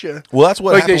 We caught you. Well, that's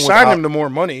what like they happened signed with him to more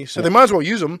money, so they might as well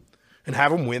use him and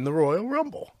have him win the Royal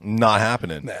Rumble. Not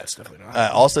happening. That's definitely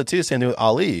not. Also, too, same thing with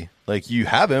Ali. Like, you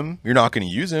have him, you're not going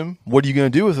to use him. What are you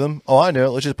going to do with him? Oh, I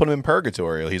know. Let's just put him in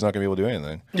purgatory. He's not going to be able to do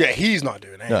anything. Yeah, he's not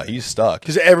doing anything. No, he's stuck.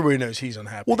 Because everybody knows he's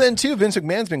unhappy. Well, then, too, Vince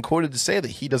McMahon's been quoted to say that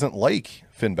he doesn't like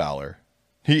Finn Balor.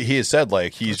 He has said,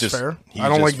 like, he's That's just... fair. he I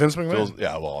don't just like Vince McMahon. feels-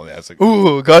 yeah, well, that's like...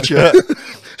 Ooh, gotcha.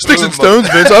 Sticks and stones,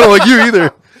 Vince. I don't like you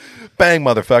either. Bang,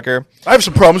 motherfucker. I have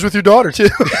some problems with your daughter, too.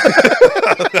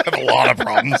 I have a lot of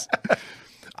problems.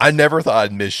 I never thought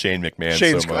I'd miss Shane McMahon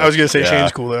Shane's so cool. much. I was going to say Yeah.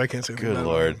 Shane's cool, though. I can't say Good that.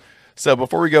 Lord. So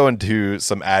before we go into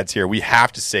some ads here, we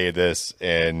have to say this.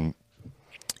 And,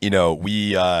 you know,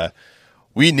 we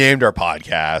named our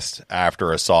podcast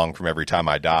after a song from Every Time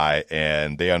I Die,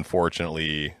 and they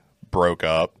unfortunately broke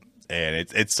up. And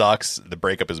it sucks. The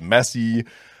breakup is messy.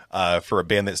 For a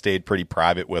band that stayed pretty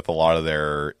private with a lot of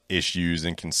their issues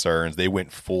and concerns, they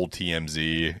went full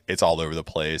TMZ. It's all over the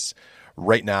place.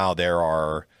 Right now, there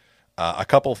are a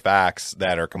couple facts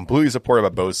that are completely supported by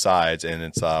both sides, and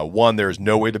it's one, there's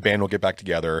no way the band will get back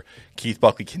together. Keith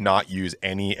Buckley cannot use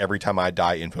any Every Time I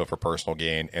Die info for personal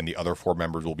gain, and the other four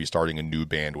members will be starting a new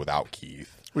band without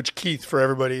Keith. Which Keith, for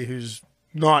everybody who's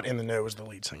not in the know, is the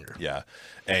lead singer. Yeah,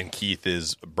 and Keith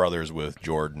is brothers with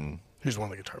Jordan. Who's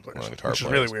one of the guitar players. One of the guitar which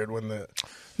players. is really weird when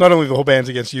not only the whole band's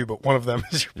against you, but one of them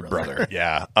is your brother.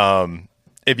 Yeah.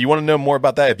 If you want to know more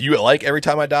about that, if you like Every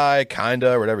Time I Die,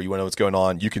 kinda, or whatever, you want to know what's going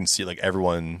on, you can see like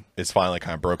everyone is finally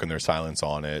kind of broken their silence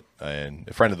on it. And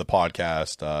a friend of the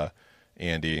podcast,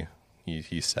 Andy,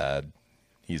 he's sad.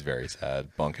 He's very sad.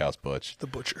 Bunkhouse Butch. The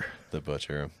Butcher. The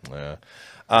Butcher. Yeah.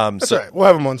 That's all right. We'll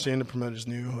have him on soon to promote his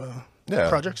new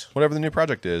projects. Whatever the new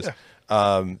project is.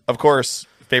 Of course,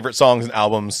 favorite songs and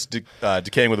albums.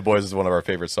 Decaying with the Boys is one of our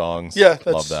favorite songs. Yeah,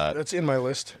 love that. That's in my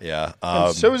list. Yeah.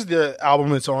 And so is the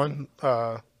album it's on,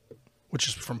 which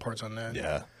is from Parts Unknown.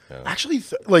 Yeah. Actually,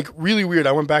 like really weird.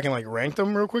 I went back and like ranked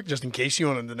them real quick just in case you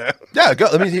wanted to know. Yeah. Go.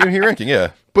 Let me hear your ranking.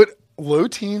 Yeah. But Low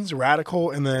Teens,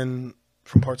 Radical, and then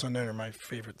From Parts Unknown are my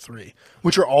favorite three,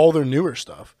 which are all their newer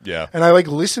stuff. Yeah. And I like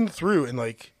listened through and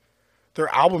like their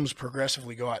albums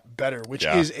progressively got better, which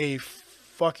is a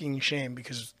fucking shame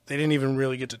because they didn't even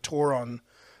really get to tour on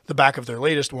the back of their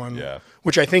latest one,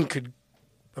 which I think could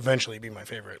eventually be my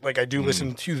favorite. Like I do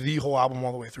listen to the whole album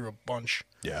all the way through a bunch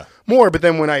more, but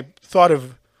then when I thought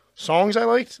of songs I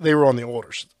liked, they were on the older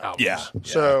albums. Yeah.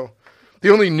 So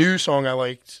the only new song I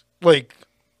liked, like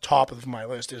top of my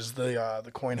list, is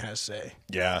the Coin Has Say.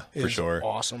 Yeah, for Is sure.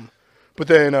 awesome. But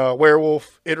then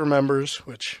Werewolf, It Remembers,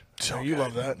 which you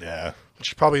love that. Yeah. Which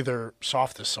is probably their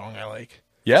softest song I like.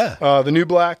 Yeah. The New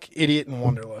Black, Idiot, and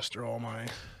Wanderlust are all my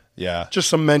Yeah. Just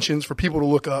some mentions for people to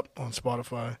look up on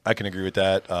Spotify. I can agree with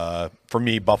that. For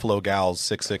me, Buffalo Gals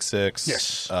 666.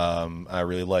 Yes. I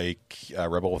really like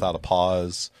Rebel Without a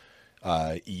Pause,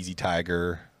 Easy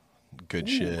Tiger, good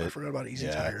shit. I forgot about Easy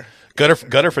Tiger.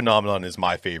 Gutter Phenomenon is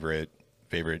my favorite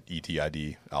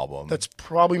ETID album. That's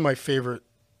probably my favorite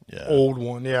Yeah. old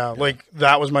one. Yeah, like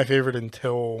that was my favorite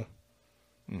until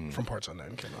From Parts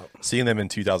Unknown came out. Seeing them in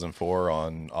 2004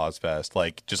 on Ozfest,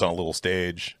 like just on a little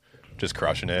stage, just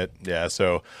crushing it. Yeah,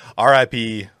 so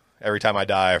RIP Every Time I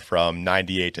Die from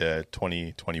 98 to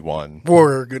 2021.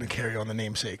 We're going to carry on the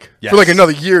namesake Yes. for like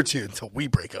another year or two until we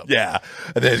break up. Yeah,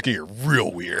 and then it's going to get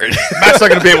real weird. Matt's not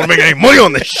going to be able to make any money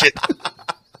on this shit.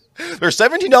 There's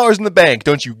 $17 in the bank.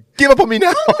 Don't you give up on me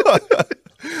now.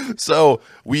 So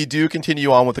we do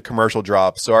continue on with the commercial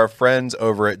drop. So our friends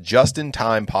over at Just in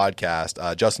Time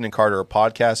Podcast, Justin and Carter are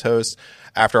podcast hosts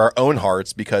after our own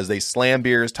hearts because they slam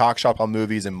beers, talk shop on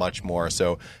movies, and much more.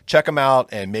 So check them out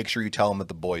and make sure you tell them that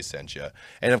the boys sent you.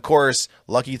 And of course,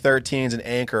 Lucky 13s and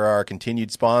Anchor are our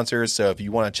continued sponsors. So if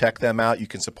you want to check them out, you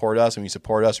can support us. And when you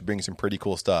support us, we bring some pretty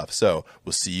cool stuff. So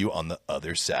we'll see you on the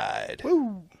other side.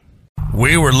 Woo.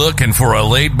 We were looking for a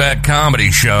laid-back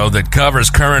comedy show that covers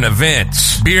current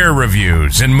events, beer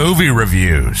reviews, and movie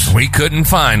reviews. We couldn't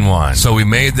find one, so we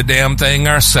made the damn thing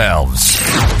ourselves.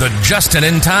 The Justin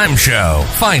in Time Show.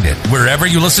 Find it wherever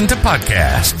you listen to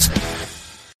podcasts.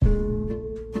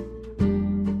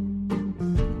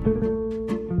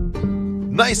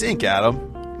 Nice ink,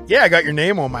 Adam. Yeah, I got your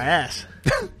name on my ass.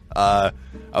 I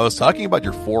was talking about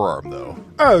your forearm, though.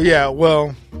 Oh, yeah.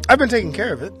 Well, I've been taking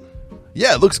care of it.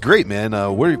 Yeah, it looks great, man.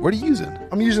 What are you using?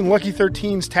 I'm using Lucky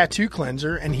 13's tattoo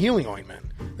cleanser and healing ointment.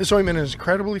 This ointment is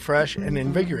incredibly fresh and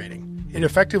invigorating. It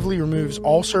effectively removes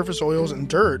all surface oils and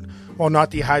dirt while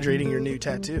not dehydrating your new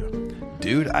tattoo.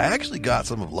 Dude, I actually got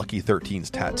some of Lucky 13's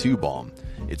tattoo balm.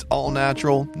 It's all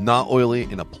natural, not oily,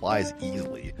 and applies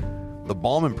easily. The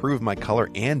balm improved my color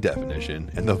and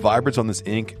definition, and the vibrance on this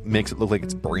ink makes it look like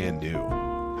it's brand new.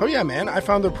 Oh yeah, man. I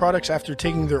found their products after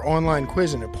taking their online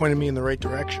quiz and it pointed me in the right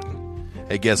direction.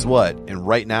 Hey, guess what? And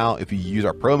right now, if you use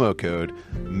our promo code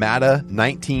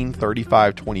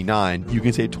MATA193529, you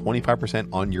can save 25%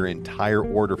 on your entire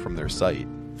order from their site.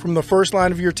 From the first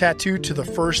line of your tattoo to the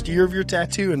first year of your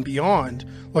tattoo and beyond,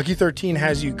 Lucky 13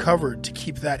 has you covered to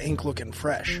keep that ink looking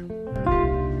fresh.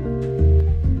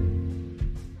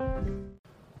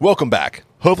 Welcome back.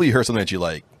 Hopefully you heard something that you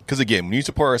like. Because again, when you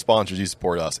support our sponsors, you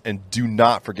support us. And do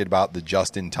not forget about the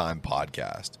Just in Time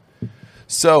podcast.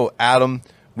 So, Adam,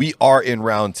 we are in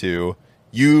round 2.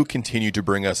 You continue to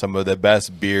bring us some of the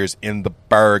best beers in the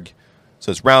burg. So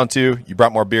it's round 2. You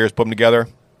brought more beers, put them together.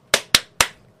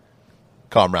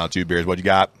 Call them round 2 beers. What you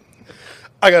got?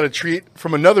 I got a treat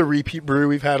from another repeat brew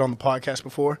we've had on the podcast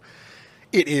before.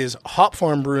 It is Hop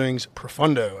Farm Brewing's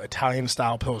Profundo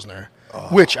Italian-style Pilsner,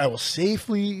 which I will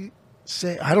safely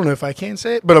say, I don't know if I can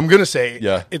say it, but I'm going to say it.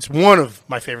 Yeah. It's one of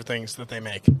my favorite things that they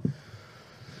make.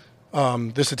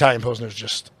 This Italian Pilsner is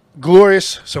just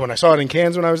glorious. So when I saw it in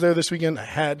cans when I was there this weekend, I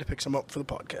had to pick some up for the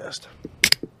podcast.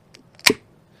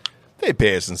 They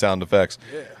pay us in sound effects.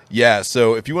 Yeah,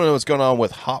 so if you want to know what's going on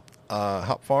with Hop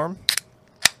Farm,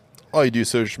 all you do is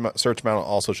search them out on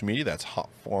all social media. That's Hop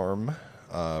Farm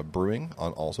Brewing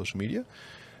on all social media.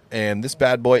 And this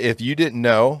bad boy, if you didn't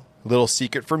know, little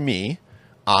secret for me,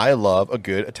 I love a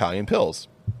good Italian Pils.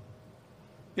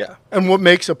 Yeah. And what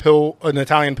makes an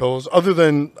Italian Pils, other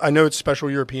than, I know it's special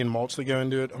European malts that go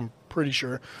into it, I'm pretty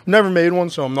sure. I've never made one,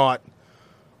 so I'm not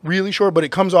really sure, but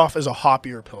it comes off as a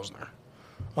hoppier Pilsner.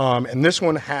 And this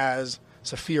one has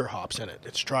Saphir hops in it.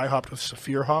 It's dry hopped with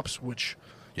Saphir hops, which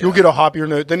you'll get a hoppier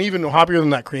note, then even hoppier than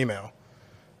that cream ale.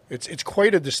 It's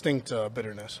quite a distinct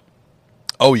bitterness.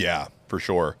 Oh, yeah, for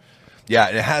sure. Yeah,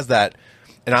 and it has that,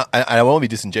 and I won't be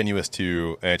disingenuous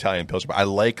to an Italian Pilsner, but I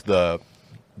like the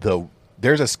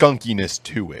there's a skunkiness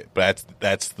to it, but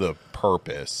that's the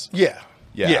purpose. Yeah.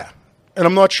 Yeah. And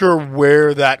I'm not sure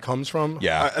where that comes from.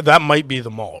 Yeah. That might be the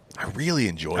malt. I really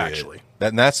enjoy Actually. it.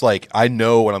 And that's like, I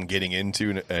know when I'm getting into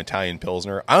an Italian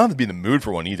Pilsner. I don't have to be in the mood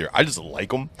for one either. I just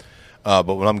like them. But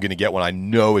when I'm going to get one, I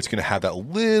know it's going to have that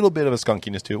little bit of a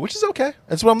skunkiness to it, which is okay.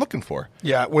 That's what I'm looking for.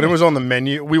 Yeah, when it was on the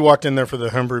menu, we walked in there for the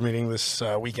homebrew meeting this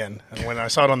weekend, and when I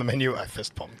saw it on the menu, I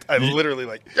fist pumped. I literally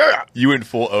yeah. You in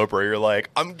full Oprah, you're like,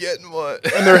 I'm getting one.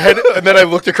 And then I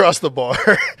looked across the bar,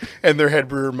 and their head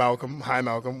brewer Malcolm,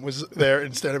 was there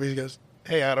instead of me. He goes,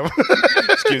 "Hey Adam,"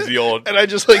 Just gives the old. and I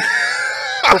just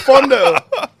Profundo.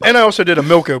 And I also did a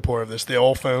Milko pour of this, the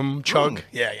all foam chug.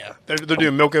 Yeah. They're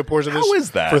doing Milko pours of this. How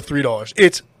is that? For $3.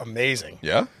 It's amazing.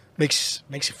 Yeah? Makes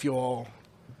you feel all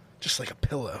just like a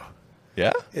pillow.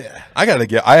 Yeah? Yeah. I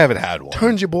haven't had one.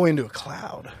 Turns your boy into a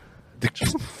cloud.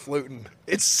 floating.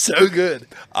 It's so good.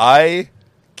 I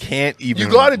can't even.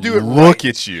 You got to do it look right.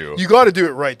 at you. You got to do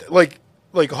it right.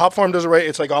 Like Hop Farm does it right.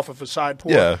 It's like off of a side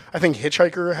pour. Yeah. I think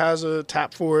Hitchhiker has a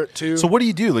tap for it too. So what do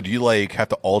you do? Do you like have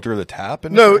to alter the tap?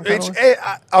 In a No, certain kind it's. of way?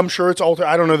 I'm sure it's altered.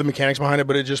 I don't know the mechanics behind it,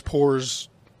 but it just pours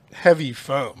heavy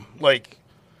foam. Like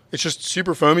it's just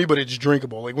super foamy, but it's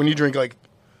drinkable. Like when you drink like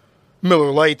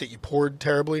Miller Lite that you poured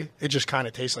terribly, it just kind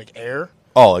of tastes like air.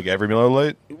 Oh, like every Miller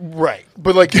Lite? Right,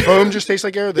 but like foam just tastes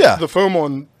like air. Yeah. The foam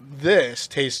on this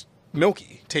tastes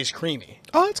milky, tastes creamy.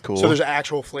 Oh, that's cool. So there's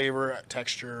actual flavor,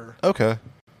 texture. okay.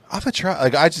 I have to try.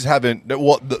 Like I just haven't.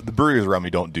 Well, the breweries around me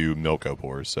don't do Milko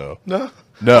pours, so No,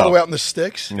 No. all the way out in the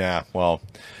sticks. nah. Well,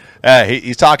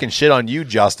 he's talking shit on you,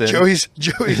 Justin. Joey's.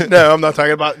 No, I'm not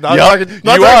talking about. Not Yup, talking,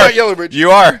 not you talking are. about Yellowbridge.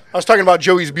 You are. I was talking about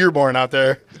Joey's Beer Barn out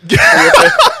there.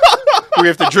 we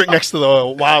have to drink next to the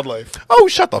wildlife. Oh,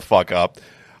 shut the fuck up.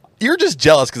 You're just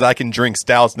jealous because I can drink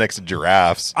stouts next to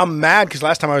giraffes. I'm mad because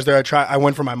last time I was there, I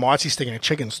went for my Mozzie stick and a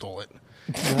chicken stole it.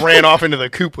 Ran off into the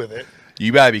coop with it.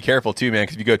 You gotta be careful too, man.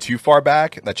 Because if you go too far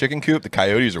back, that chicken coop, the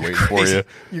coyotes are waiting for you.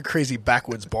 You crazy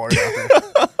backwoods barn out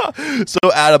there. So,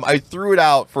 Adam, I threw it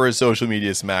out for a social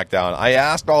media smackdown. I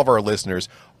asked all of our listeners,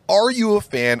 "Are you a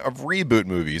fan of reboot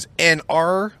movies?" And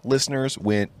our listeners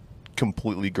went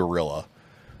completely gorilla.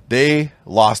 They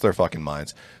lost their fucking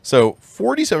minds. So,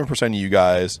 47% of you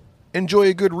guys enjoy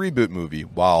a good reboot movie,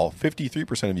 while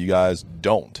 53% of you guys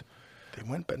don't. They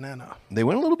went banana. They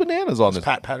went a little bananas on this.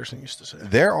 Pat Patterson used to say.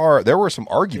 There were some They went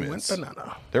arguments.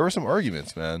 banana. There were some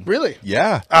arguments, man. Really?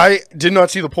 Yeah. I did not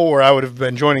see the poll where I would have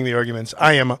been joining the arguments.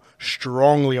 I am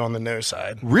strongly on the no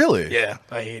side. Really? Yeah,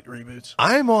 I hate reboots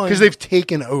I'm on because they've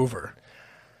taken over.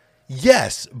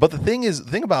 Yes, but the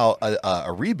thing about a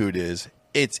reboot is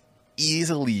it's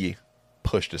easily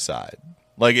pushed aside.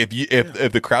 Like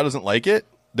if the crowd doesn't like it,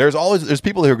 there's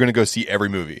people who are going to go see every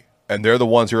movie, and they're the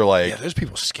ones who are like, Yeah, those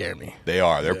people scare me. they're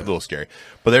a little scary,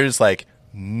 but they're just like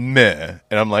meh,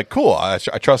 and I'm like, cool, I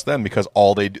trust them because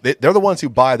all they're the ones who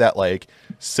buy that like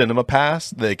cinema pass.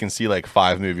 They can see like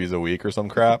 5 movies a week or some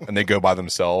crap, and they go by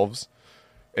themselves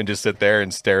and just sit there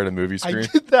and stare at a movie I screen.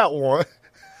 did that one.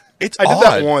 I I did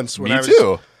that once when Me I was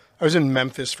too. I was in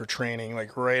Memphis for training,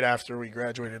 like right after we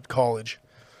graduated college.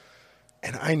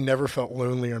 And I never felt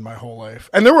lonelier in my whole life.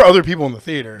 And there were other people in the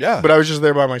theater. Yeah. But I was just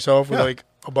there by myself with Yeah. like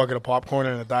a bucket of popcorn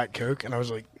and a Diet Coke. And I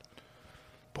was like,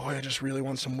 boy, I just really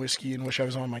want some whiskey and wish I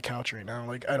was on my couch right now.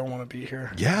 Like, I don't want to be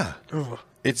here. Yeah. Ugh.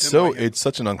 It's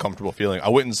such an uncomfortable feeling. I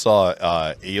went and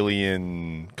saw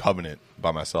Alien Covenant by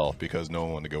myself because no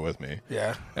one wanted to go with me.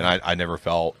 Yeah. And I never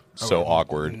felt so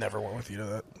awkward. Never went with you to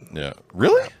that. Yeah.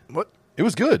 Really? What? It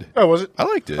was good. Oh, was it? I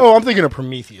liked it. Oh, I'm thinking of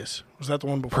Prometheus. Was that the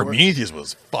one before? Prometheus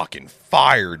was fucking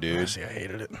fire, I dude. see, I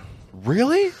hated it.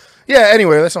 Really? Yeah,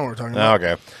 anyway, that's not what we're talking about.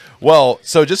 Okay. Well,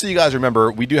 so just so you guys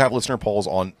remember, we do have listener polls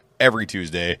on every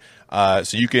Tuesday.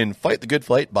 So you can fight the good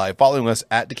fight by following us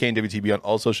at Decaying WTB on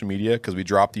all social media because we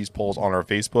drop these polls on our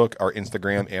Facebook, our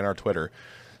Instagram, and our Twitter.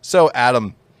 So,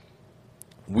 Adam,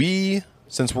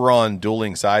 since we're on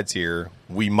dueling sides here,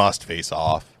 we must face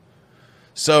off.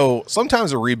 So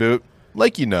sometimes a reboot,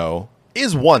 like you know,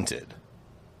 is wanted.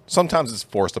 Sometimes it's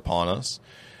forced upon us.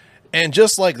 And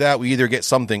just like that, we either get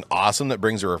something awesome that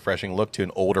brings a refreshing look to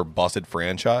an old or busted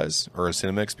franchise or a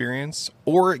cinema experience,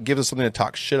 or it gives us something to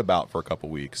talk shit about for a couple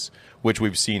weeks, which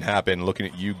we've seen happen looking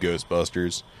at you,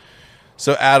 Ghostbusters.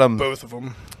 So, Adam. Both of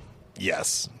them.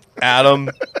 Yes. Adam,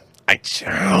 I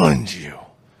challenge you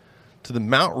to the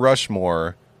Mount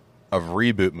Rushmore of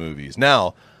reboot movies.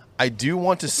 Now, I do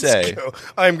want to say...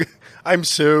 I'm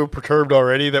so perturbed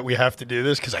already that we have to do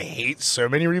this because I hate so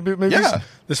many reboot movies. Yeah.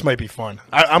 This might be fun.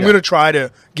 I'm going to try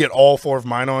to get all 4 of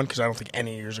mine on because I don't think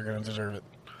any of yours are going to deserve it.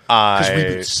 Because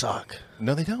reboots suck.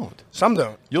 No, they don't. Some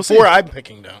don't. You'll 4 see. I'm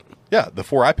picking don't. Yeah, the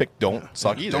 4 I picked don't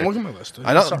suck either. Don't look at my list.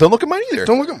 I don't. Don't look at mine either.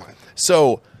 Don't look at mine.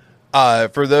 So,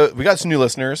 we got some new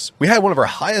listeners. We had one of our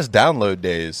highest download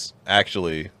days,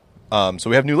 actually.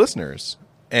 So we have new listeners.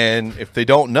 And if they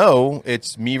don't know,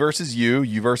 it's me versus you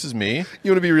versus me.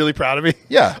 You want to be really proud of me?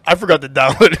 Yeah. I forgot to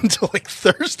download it until like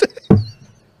Thursday.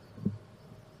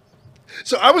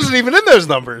 So I wasn't even in those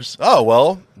numbers. Oh,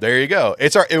 well, there you go.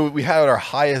 We had our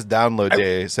highest download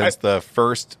day since the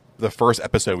first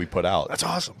episode we put out. That's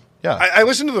awesome. Yeah. I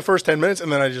listened to the first 10 mintes and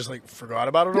then I just like forgot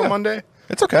about it on Monday.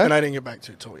 It's okay. And I didn't get back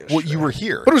to it until yesterday. Well, you were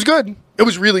here. But it was good. It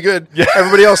was really good. Yeah.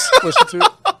 Everybody else listened to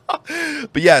it.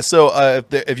 But yeah, so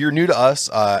if you're new to us,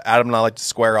 Adam and I like to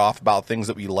square off about things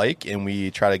that we like, and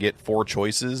we try to get 4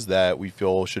 choices that we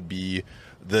feel should be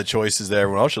the choices that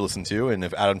everyone else should listen to. And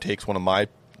if Adam takes one of my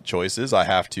choices, I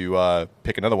have to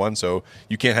pick another one. So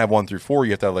you can't have 1 through 4.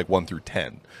 You have to have like 1 through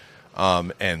 10.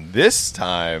 And this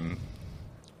time,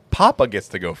 Papa gets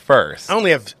to go first. I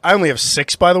only have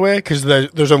 6, by the way, because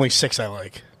there's only 6 I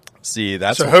like. See,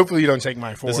 that's So hopefully you don't take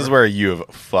my 4. this is where you have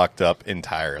fucked up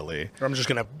entirely. Or I'm just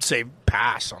gonna say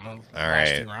pass on the last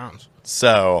right. 2 rounds.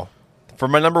 So, for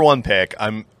my number 1 pick,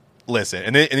 and these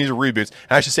are reboots.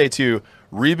 And I should say too,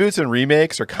 reboots and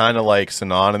remakes are kind of like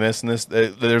synonymous in this.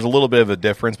 There's a little bit of a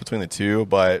difference between the two,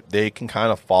 but they can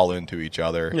kind of fall into each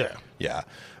other. Yeah. Yeah.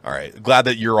 All right. Glad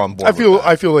that you're on board.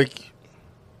 I feel like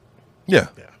Yeah.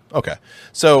 Okay.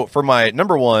 So for my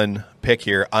number 1 pick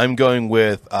here, I'm going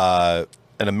with an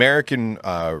American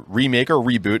remake or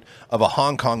reboot of a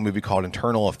Hong Kong movie called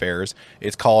Internal Affairs.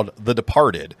 It's called The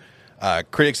Departed.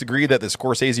 Critics agree that the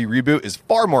Scorsese reboot is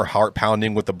far more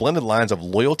heart-pounding with the blended lines of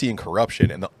loyalty and corruption,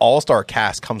 and the all-star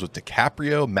cast comes with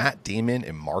DiCaprio, Matt Damon,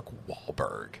 and Mark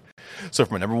Wahlberg. So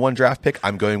for my number 1 draft pick,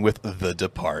 I'm going with The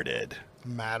Departed.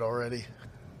 mad already.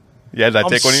 Yeah, did I I'm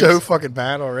take one of so yours? fucking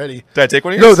mad already. Did I take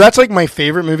one of No, yours? that's like my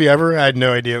favorite movie ever. I had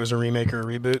no idea it was a remake or a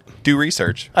reboot. Do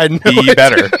research. I had no Be idea.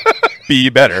 better. Be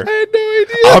better. I had no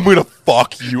idea. I'm gonna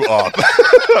fuck you up.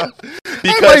 I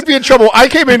because might be in trouble. I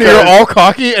came in here all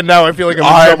cocky, and now I feel like I'm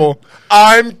in trouble.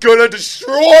 I'm gonna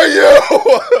destroy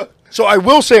you. So I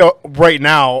will say right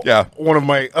now, Yeah. one of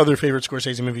my other favorite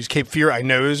Scorsese movies, Cape Fear, I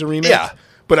know is a remake. Yeah.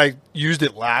 But I used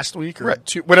it last week or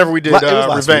Right. whenever we did It was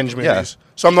last revenge week, yeah. movies.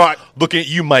 So I'm not Looking at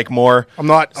you, Mike Moore. I'm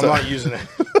not using it.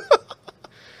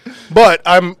 But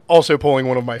I'm also pulling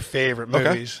one of my favorite Okay.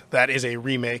 movies that is a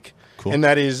remake. Cool. And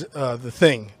that is The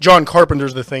Thing. John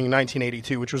Carpenter's The Thing,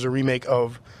 1982, which was a remake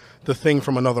of The Thing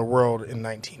from Another World in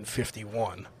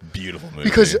 1951. Beautiful movie.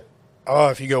 Because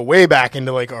if you go way back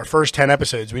into like our first 10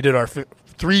 episodes, we did our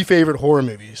 3 favorite horror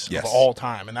movies Yes. of all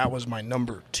time. And that was my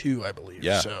number 2, I believe.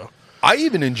 yeah, So I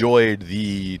even enjoyed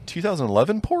the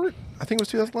 2011 port. I think it was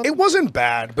 2011. it wasn't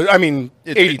bad, but I mean,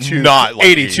 It's 82, not like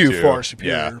 82 82. far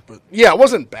superior. Yeah. But yeah, it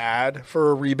wasn't bad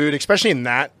for a reboot, especially in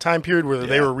that time period where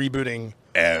they Yeah. were rebooting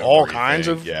all kinds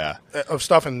of Everything, of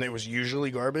stuff, and it was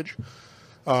usually garbage.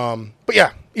 But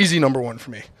yeah, easy number 1 for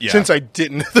me. Yeah. Since I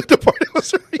didn't know The Departed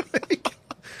was a remake.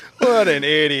 What an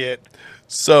idiot.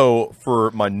 So for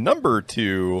my number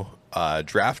 2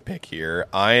 draft pick here,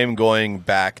 I am going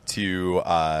back to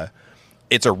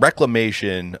it's a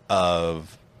reclamation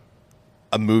of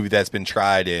a movie that's been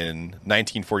tried in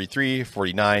 1943,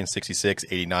 49, 66,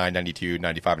 89, 92,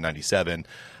 95, and 97.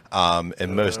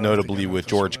 And most notably with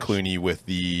George Clooney with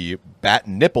the bat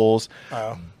nipples.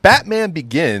 Batman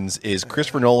Begins is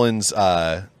Christopher Nolan's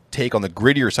take on the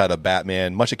grittier side of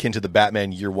Batman, much akin to the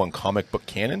Batman Year One comic book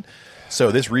canon. So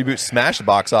this reboot smashed the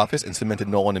box office and cemented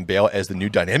Nolan and Bale as the new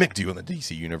dynamic duo in the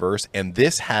DC universe. And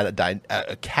this had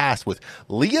a cast with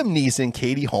Liam Neeson,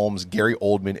 Katie Holmes, Gary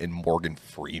Oldman, and Morgan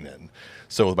Freeman.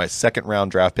 So with my second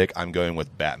round draft pick, I'm going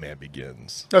with Batman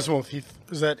Begins. That's the one with Heath.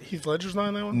 Is that Heath Ledger's not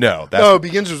in that one? No, that's No,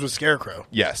 Begins was with Scarecrow.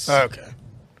 yes, Okay.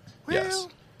 yes.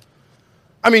 Well,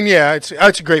 I mean, yeah, it's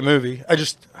a great movie. I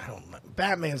don't know.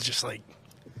 Batman's just like,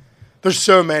 there's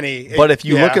so many. But if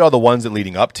you yeah. look at all the ones that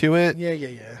leading up to it,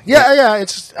 yeah.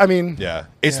 It's. I mean, yeah,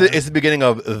 it's the beginning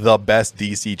of the best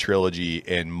DC trilogy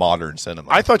in modern cinema.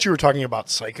 I thought you were talking about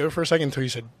Psycho for a second until you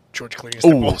said George Clooney's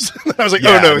Ooh. nipples. I was like,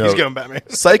 Yeah, oh no, he's no. going Batman.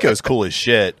 Psycho's cool as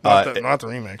shit. Not the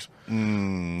remakes.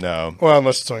 No. Well,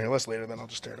 unless it's on your list later, then I'll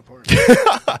just tear it apart.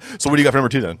 So what do you got for number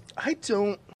 2 then?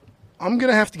 I'm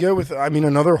gonna have to go with. I mean,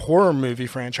 another horror movie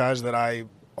franchise that I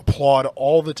applaud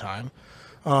all the time.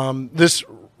 This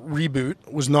reboot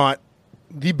was not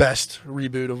the best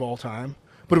reboot of all time,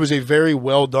 but it was a very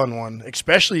well done one,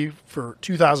 especially for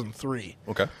 2003.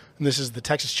 Okay. And this is the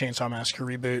Texas Chainsaw Massacre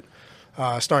reboot,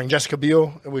 starring Jessica Biel,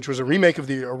 which was a remake of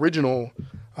the original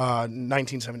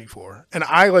 1974. And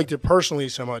I liked it personally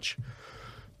so much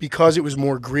because it was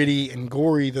more gritty and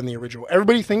gory than the original.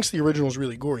 Everybody thinks the original is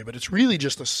really gory, but it's really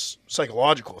just a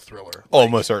psychological thriller. Oh,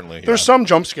 most certainly. There's some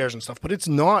jump scares and stuff, but it's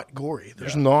not gory.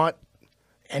 There's not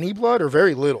any blood or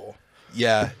very little.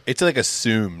 Yeah, it's like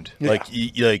assumed. Yeah. Like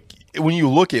like when you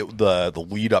look at the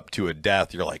lead up to a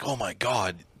death, you're like, oh my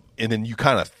god, and then you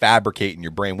kind of fabricate in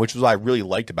your brain, which was what I really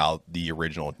liked about the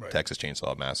original Texas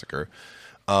Chainsaw Massacre.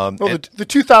 Well, the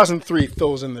 2003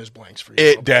 fills in those blanks for you.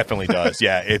 It definitely does.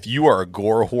 Yeah, if you are a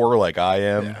gore whore like I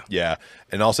am, yeah.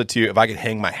 And also too, if I could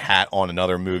hang my hat on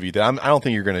another movie that I don't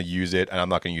think you're going to use it, and I'm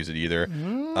not going to use it either.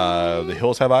 The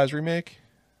Hills Have Eyes remake.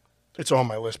 It's on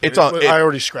my list. But It's on- I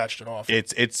already scratched it off.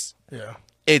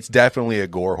 It's definitely a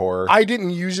gore horror. I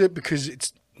didn't use it because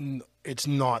it's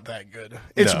not that good.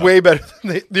 It's No. way better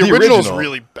than the original's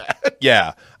really bad.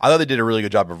 Yeah, I thought they did a really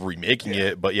good job of remaking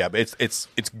it, but yeah, but it's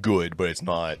good, but it's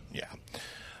not. Yeah.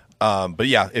 But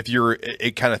yeah,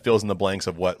 it kind of fills in the blanks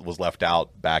of what was left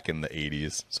out back in the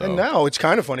 80s. So And now it's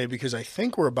kind of funny because I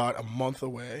think we're about a month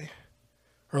away,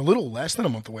 or a little less than a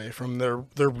month away from their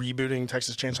rebooting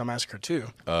Texas Chainsaw Massacre 2.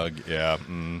 yeah.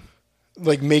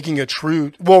 Like making a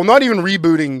true, well, not even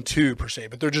rebooting 2 per se,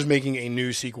 but they're just making a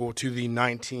new sequel to the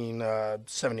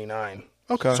 1979.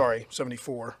 Okay. Sorry,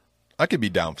 74. I could be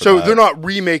down for So that. they're not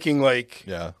remaking like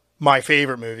Yeah. my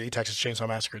favorite movie, Texas Chainsaw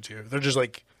Massacre 2. They're just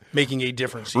like making a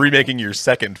different sequel. Remaking your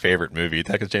second favorite movie,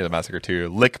 Texas Chainsaw Massacre 2.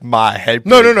 Lick my head.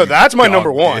 No, you that's my number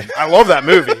dog one. dick. I love that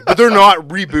movie, but they're not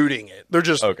rebooting it. They're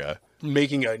just Okay.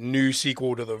 making a new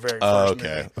sequel to the very first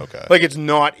Okay. movie. Okay. Like it's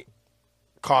not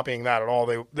copying that at all.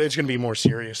 It's going to be more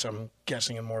serious, I'm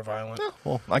guessing, and more violent.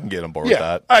 Well, I can get on board with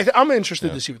Yeah, that. I'm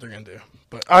interested to see what they're going to do.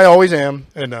 But I always am,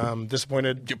 and I'm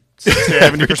disappointed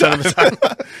 70% of the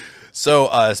time.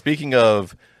 So, speaking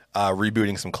of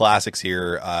rebooting some classics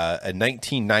here, a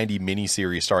 1990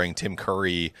 miniseries starring Tim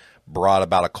Curry brought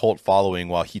about a cult following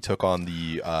while he took on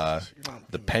the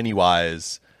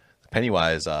Pennywise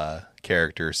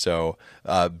character. So,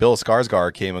 Bill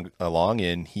Skarsgård came along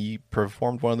and he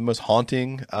performed one of the most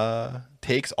haunting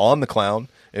takes on the clown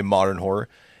in modern horror.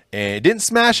 And it didn't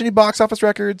smash any box office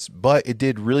records, but it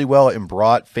did really well and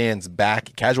brought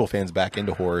casual fans back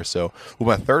into horror. So with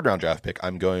my third round draft pick,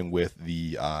 I'm going with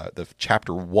the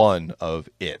chapter 1 of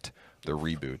It, the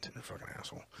reboot. Fucking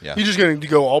asshole. Yeah. You just going to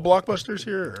go all blockbusters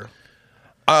here?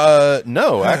 Or?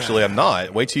 No, actually, I'm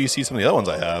not. Wait till you see some of the other ones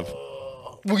I have.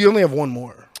 Well, you only have one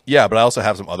more. Yeah, but I also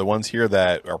have some other ones here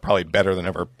that are probably better than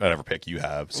whatever pick you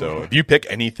have. So if you pick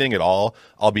anything at all,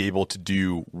 I'll be able to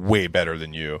do way better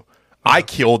than you. I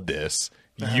killed this.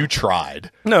 You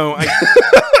tried. No,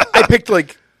 I picked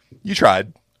like You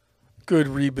tried. good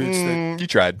reboots You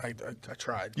tried. that I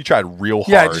tried. You tried real hard.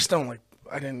 Yeah, I just don't like.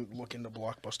 I didn't look into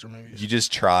blockbuster movies. You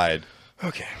just tried.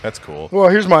 Okay. That's cool. Well,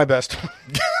 here's my best.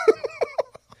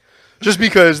 Just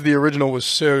because the original was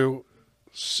so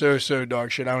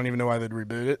dog shit, I don't even know why they'd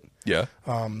reboot it. Yeah.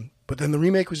 But then the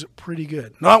remake was pretty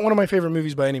good. Not one of my favorite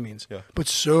movies by any means, Yeah. but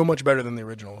so much better than the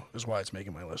original is why it's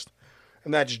making my list.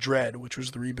 And that's Dredd, which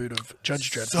was the reboot of Judge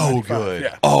Dredd. from So 95. good.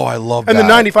 Yeah. Oh, I love And that. the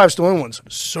 95 Stallone one's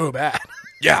so bad.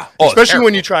 Yeah. Oh, it's Especially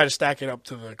when terrible. you try to stack it up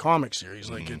to the comic series.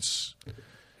 Like, it's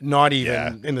not even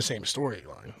Yeah. in the same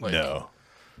storyline. Like, No.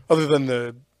 other than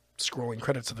the scrolling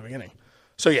credits at the beginning.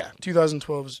 So yeah,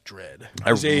 2012's Dredd.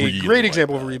 I It's a really great like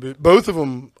example of a reboot. Both of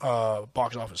them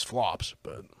box office flops,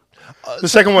 but the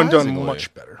second one done surprisingly.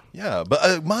 much better. Yeah, but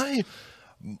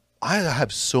I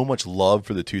have so much love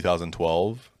for the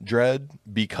 2012 Dredd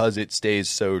because it stays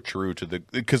so true to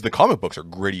because the comic books are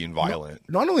gritty and violent.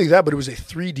 Not only that, but it was a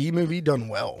 3D movie done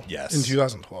well. Yes. In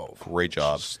 2012. Great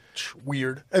job.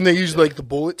 Weird. And they used like the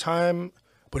bullet time,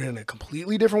 but in a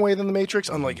completely different way than the Matrix,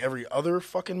 unlike every other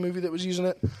fucking movie that was using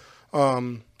it.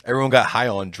 Everyone got high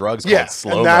on drugs Yeah, called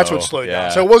slow-mo. and that's what slowed Yeah.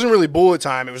 down. So it wasn't really bullet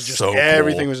time. It was just So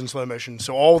everything cool. was in slow motion.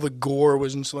 So all the gore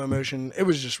was in slow motion. It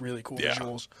was just really cool Yeah.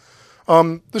 visuals.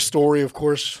 The story, of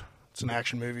course, it's an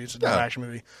action movie. It's a dumb Yeah. action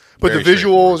movie. But Very the visuals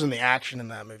straightforward. and the action in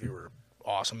that movie were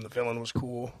awesome. The villain was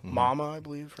cool. Mama, I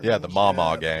believe. her Yeah, name the was.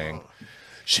 Mama the gang. Mama.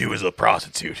 She was a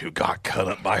prostitute who got cut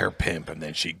up by her pimp, and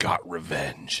then she got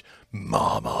revenge.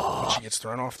 Mama. She gets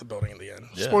thrown off the building at the end.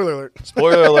 Yeah. Spoiler alert.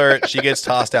 Spoiler alert, she gets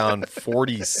tossed down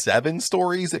 47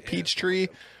 stories at Peachtree.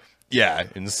 Yeah,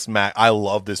 and smack. I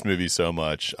love this movie so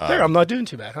much. There, I'm not doing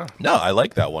too bad, huh? No, I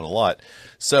like that one a lot.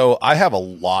 So I have a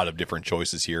lot of different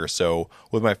choices here. So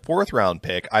with my fourth round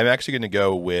pick, I'm actually going to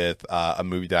go with a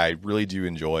movie that I really do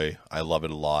enjoy. I love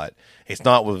it a lot. It's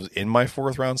not in my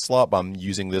fourth round slot, but I'm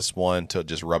using this one to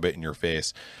just rub it in your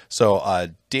face. So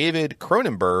David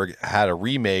Cronenberg had a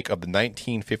remake of the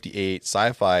 1958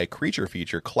 sci-fi creature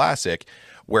feature classic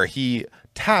where he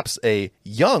taps a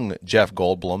young Jeff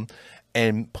Goldblum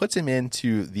and puts him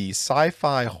into the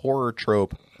sci-fi horror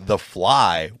trope The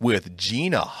Fly with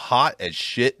Gina Hot as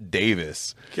Shit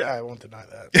Davis. Yeah, I won't deny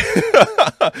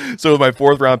that. So with my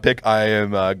fourth round pick, I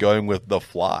am going with The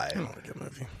Fly. I don't like that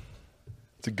movie.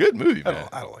 It's a good movie, man.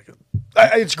 I don't like it.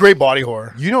 It's great body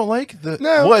horror. You don't like the...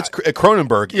 No, well, it's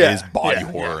Cronenberg Yeah, is body yeah,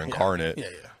 horror yeah, incarnate. Yeah.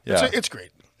 Yeah. It's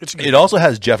great. It's good. It also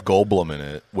has Jeff Goldblum in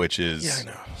it, which is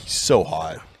Yeah, I know. he's so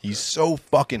hot. He's so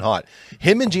fucking hot.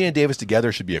 Him and Gina Davis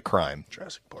together should be a crime.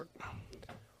 Jurassic Park.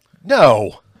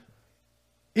 No.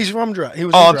 He's from Jurassic. He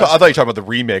was. Oh, in I Jurassic thought you were talking about the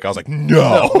remake. I was like,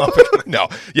 no. No.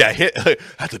 Yeah,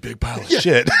 that's a big pile of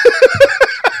shit.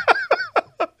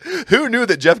 Who knew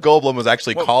that Jeff Goldblum was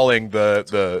actually calling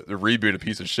the reboot a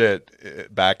piece of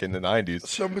shit back in the 90s?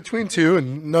 So between two,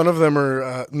 and none of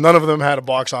them had a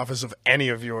box office of any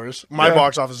of yours. My Yeah.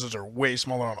 box offices are way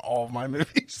smaller on all of my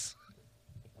movies.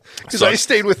 Because I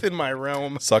stayed within my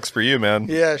realm. Sucks for you, man.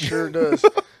 Yeah, sure does.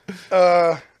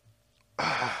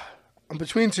 I'm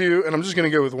between two, and I'm just going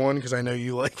to go with one because I know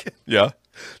you like it. Yeah.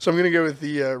 So I'm going to go with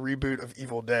the reboot of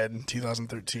Evil Dead in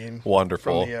 2013.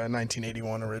 Wonderful. From the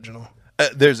 1981 original.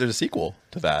 There's a sequel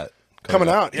to that Coming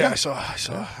out. Yeah, I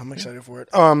saw. I'm excited for it.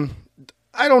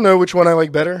 I don't know which one I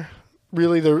like better.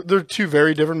 Really, they're two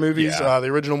very different movies. Yeah. The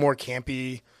original more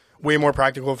campy, way more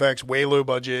practical effects, way low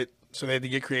budget, so they had to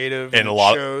get creative. and a with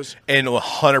lot shows. and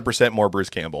 100% more Bruce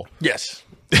Campbell. Yes.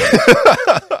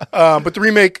 But the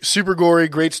remake, super gory,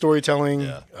 great storytelling.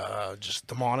 Yeah. Just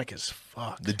demonic as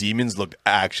fuck. The demons looked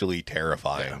actually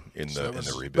terrifying in the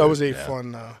reboot. That was a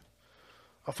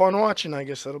fun watch, and I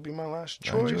guess that'll be my last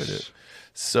choice. I enjoyed it.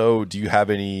 So, do you have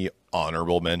any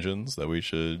honorable mentions that we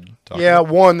should talk Yeah,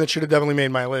 about? one that should have definitely made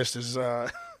my list is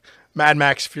Mad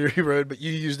Max Fury Road, but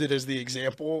you used it as the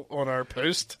example on our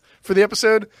post for the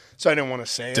episode, so I didn't want to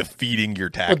say it. Defeating your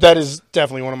But tactics. that is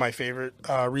definitely one of my favorite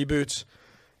reboots.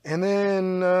 And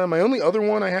then my only other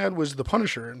one I had was The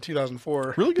Punisher in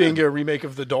 2004. Really good. Being a remake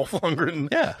of the Dolph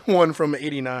Lundgren one from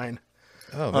 89.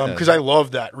 Oh, man. Because I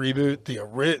love that reboot.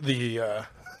 The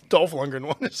Dolph Lundgren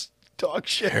one is dog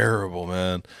shit. Terrible,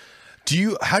 man.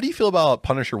 How do you feel about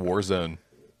Punisher Warzone?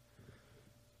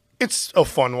 It's a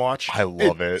fun watch. I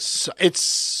love it.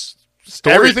 It's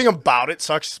Everything everything about it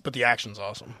sucks, but the action's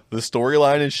awesome. The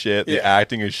storyline is shit. The Yeah.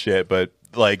 acting is shit. But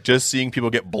like just seeing people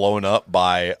get blown up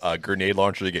by a grenade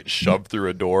launcher that get shoved through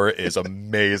a door is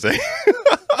amazing.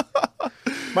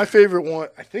 My favorite one,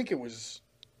 I think it was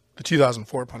the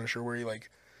 2004 Punisher, where he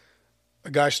a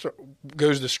guy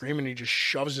goes to scream and he just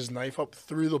shoves his knife up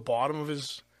through the bottom of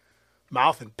his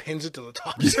mouth and pins it to the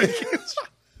top.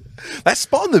 That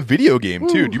spawned the video game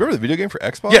too. Do you remember the video game for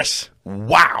Xbox? Yes.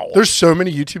 Wow. There's so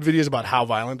many YouTube videos about how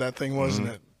violent that thing was, Mm-hmm.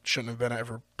 and it shouldn't have been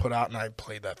ever put out. And I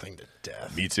played that thing to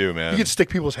death. Me too, man. You could stick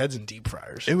people's heads in deep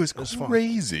fryers. It was fun.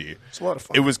 crazy. It's a lot of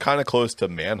fun. It was kind of close to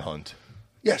Manhunt.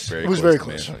 Yes, it was very to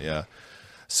close. Manhunt, yeah.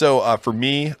 So for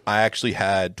me, I actually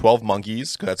had 12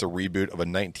 Monkeys, because that's a reboot of a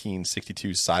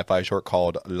 1962 sci-fi short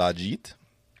called La Gite.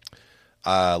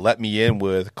 Let Me In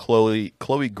with Chloe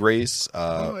Grace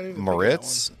didn't even think of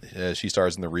Moritz. She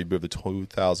stars in the reboot of the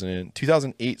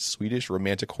 2008 Swedish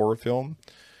romantic horror film.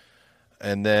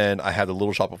 And then I had The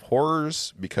Little Shop of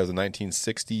Horrors, because the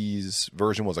 1960s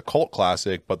version was a cult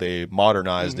classic, but they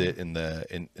modernized it in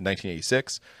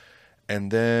 1986. And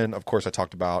then, of course, I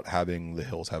talked about having The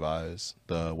Hills Have Eyes,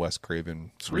 the Wes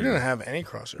Craven. So we didn't have any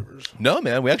crossovers. No,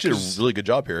 man, we actually did a really good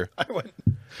job here. I went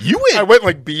You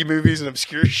like B movies and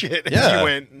obscure shit, and Yeah. you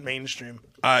went mainstream.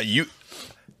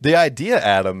 The idea,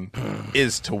 Adam,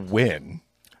 is to win.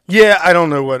 Yeah, I don't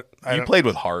know what You played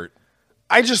with heart,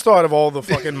 I just thought of all the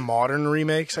fucking modern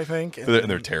remakes, I think. and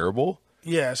they're terrible.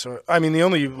 Yeah, so I mean, the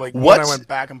only one I What's- went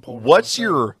back and pulled. What's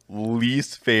your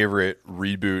least favorite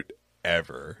reboot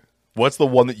ever? What's the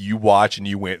one that you watch and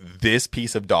you went, this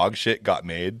piece of dog shit got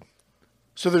made?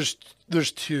 So there's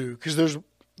two, because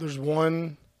there's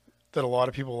one that a lot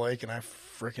of people like and I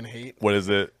freaking hate, What is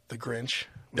it? The Grinch.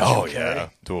 Oh, Jim yeah.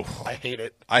 Carrey. Oof. I hate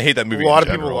it. I hate that movie. A lot in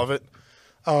of people general. love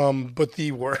it, but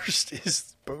the worst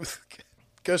is both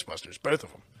Ghostbusters, both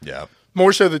of them. Yeah.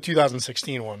 More so the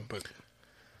 2016 one, but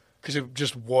because it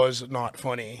just was not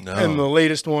funny. No. And the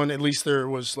latest one, at least there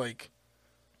was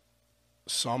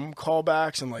some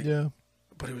callbacks and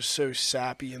but it was so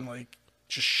sappy and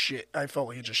just shit. I felt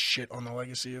like it just shit on the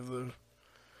legacy of the.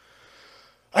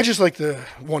 I just like the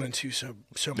 1 and 2 so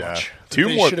Yeah. much. Two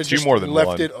They more- should have two just more than left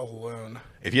one. it alone.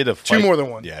 If you had to fight, Two more than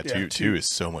one. Yeah, Yeah, two is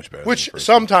so much better. Which than the first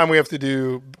sometime we have to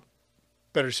do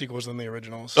better sequels than the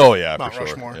originals. one. Oh yeah, Mount for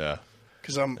sure. Rushmore. Yeah.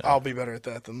 Because I'll be better at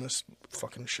that than this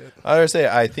fucking shit. I gotta say,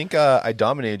 I think I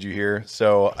dominated you here.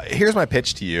 So here's my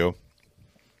pitch to you,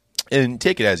 and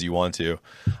take it as you want to.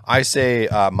 I say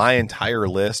my entire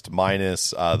list minus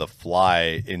the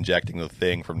Fly injecting the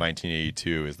Thing from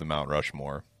 1982 is the Mount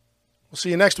Rushmore. We'll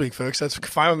see you next week, folks. That's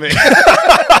fine with me.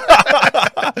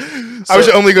 I was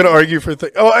only going to argue for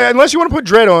unless you want to put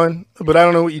Dread on, but I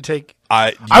don't know what you take.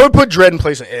 I would put Dread in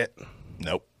place of It,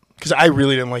 Nope. because I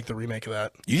really didn't like the remake of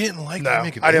that. You didn't like the No,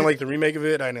 remake of I didn't It? like the remake of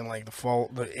it. I didn't like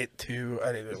the It 2.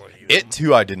 I didn't like either. It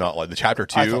 2 I did not like. The chapter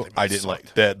I 2 thought they I both didn't like.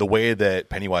 sucked. The way that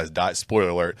Pennywise dies, spoiler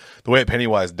alert, the way that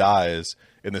Pennywise dies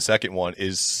in the second one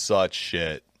is such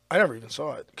shit. I never even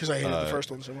saw it because I hated the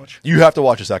first one so much. You have to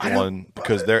watch the second one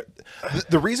because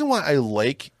the reason why I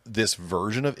like this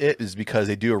version of it is because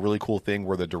they do a really cool thing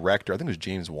where the director, I think it was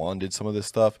James Wan, did some of this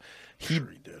stuff.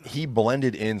 He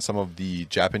blended in some of the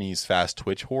Japanese fast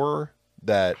twitch horror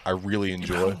that I really I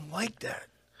enjoy. don't like that.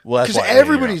 Well, that's 'Cause why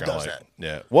everybody you're not gonna does like that. it.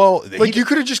 Yeah. Well, Like, you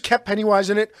could have just kept Pennywise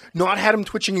in it, not had him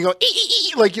twitching and going,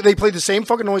 ee. Like, they played the same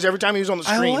fucking noise every time he was on the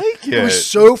I screen. like It was it.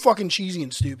 so fucking cheesy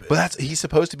and stupid. but he's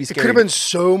supposed to be it scary. could have been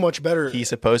so much better. He's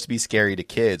supposed to be scary to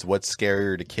kids. What's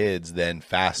scarier to kids than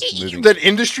fast moving? That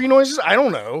industry noises? I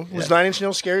don't know. Was Nine Inch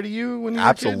Nails scary to you when you were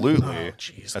a kid? Absolutely. Oh,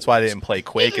 jeez. That's why I didn't play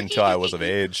Quake until I was of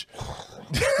age.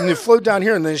 And they float down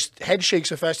here, and then his head shakes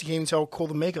so fast you can't even tell how cool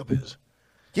the makeup is.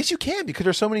 Yes, you can because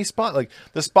there's so many spots. Like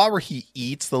the spot where he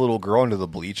eats the little girl under the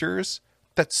bleachers.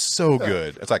 That's so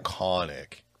good. It's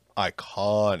iconic.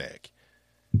 Iconic.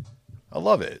 I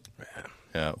love it.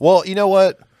 Yeah. Well, you know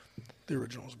what? The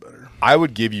original's better. I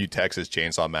would give you Texas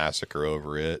Chainsaw Massacre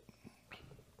over it.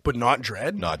 But not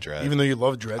Dread? Not Dread. Even though you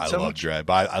love Dread I so love much? Dread,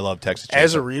 but I love Texas Chainsaw.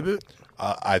 As a reboot?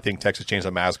 I think Texas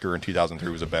Chainsaw Massacre in 2003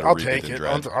 was a better I'll reboot take than it.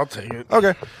 Dread. I'll take it.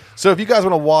 Okay. So if you guys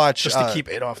want to watch... Just to keep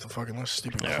it off the fucking list.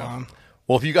 Stupid clown.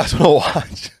 Well, if you guys want to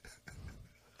watch...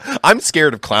 I'm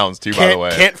scared of clowns too, by the way.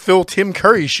 Can't fill Tim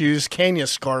Curry's shoes, can you,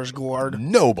 Skarsgård?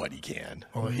 Nobody can.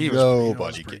 He was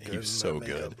Nobody pretty can. good He was in so that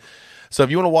good. makeup. So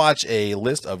if you want to watch a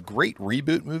list of great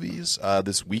reboot movies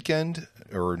this weekend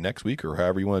or next week or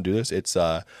however you want to do this, it's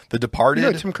The Departed.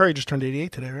 You know, Tim Curry just turned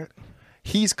 88 today, right?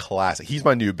 He's classic. He's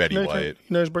my new Betty You know, White. you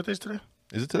know his birthday's today?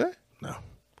 Is it today? No.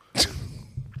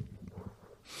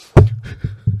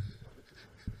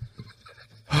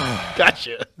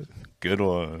 Gotcha. Good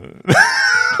one.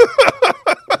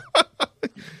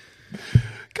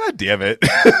 God damn it.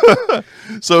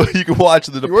 So you can watch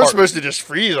The You weren't Departed. supposed to just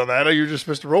freeze on that, or you were just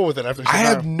supposed to roll with it after I some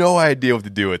have time. no idea what to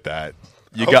do with that.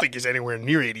 I don't think he's anywhere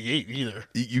near 88 either.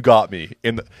 You got me.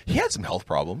 He had some health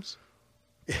problems.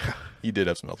 Yeah. He did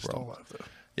have some health Still problems. alive,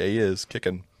 though. Yeah, he is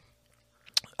kicking.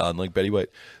 Unlike Betty White.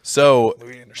 So,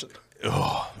 Louis Anderson.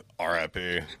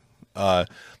 R.I.P.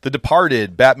 The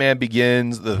Departed, Batman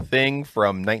Begins, The Thing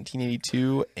from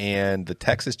 1982, and The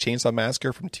Texas Chainsaw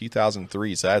Massacre from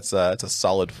 2003. So that's a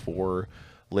solid 4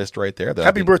 list right there. that I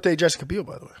Happy think- birthday, Jessica Biel,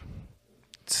 by the way.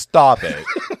 Stop it.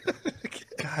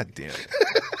 God damn it.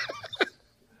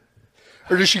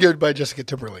 Or does she go by Jessica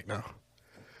Timberlake now?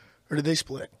 Or did they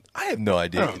split? I have no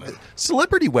idea. I don't know.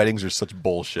 Celebrity weddings are such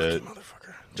bullshit.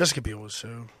 Motherfucker. Jessica Biel was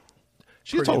so...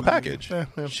 She's a total Pretty package.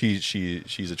 amazing. Yeah.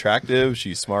 She's attractive.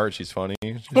 She's smart. She's funny.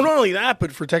 Well, not only that,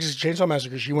 but for Texas Chainsaw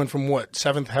Massacre, she went from what,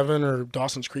 Seventh Heaven or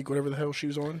Dawson's Creek, whatever the hell she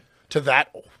was on, to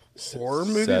that horror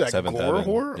movie, that Seventh gore Heaven.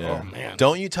 horror. Yeah. Oh man,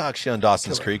 Don't you talk shit on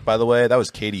Dawson's Creek, by the way. That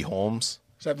was Katie Holmes.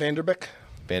 is that Vanderbeek?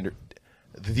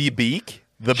 The Beak?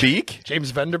 The Beak?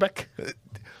 James Vanderbeek.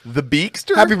 The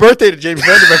Beakster? Happy birthday to James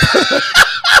Vanderbeek.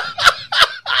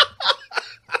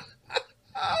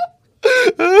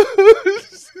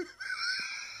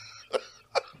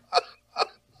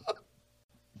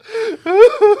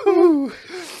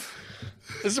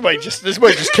 This might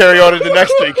just carry on into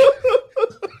next week.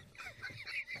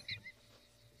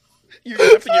 You're gonna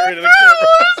have to get rid of the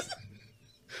camera.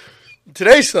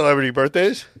 Today's celebrity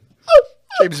birthdays: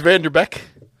 James Vanderbeek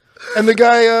and the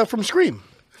guy from Scream.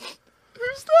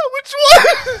 Who's that? Which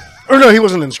one? Or no, he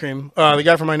wasn't in Scream. The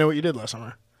guy from I Know What You Did last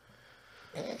summer.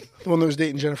 The one that was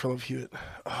dating Jennifer Love Hewitt.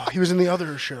 Oh, he was in the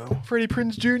other show. Freddie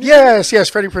Prinze Jr.? Yes,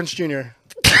 Freddie Prinze Jr.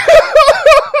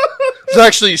 It's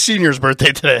actually senior's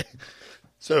birthday today.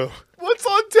 So What's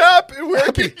on tap and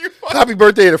where can you find happy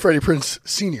birthday to Freddie Prinze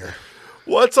Sr.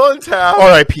 What's on tap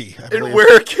R.I.P. I and believe.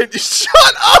 where can you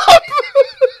shut up?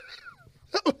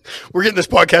 We're getting this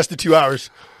podcast to 2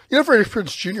 hours. You know, Freddie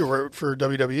Prinze Jr. wrote for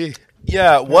WWE.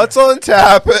 Yeah, what's on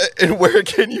tap and where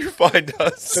can you find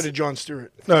us? So did Jon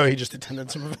Stewart. No, he just attended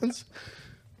some events.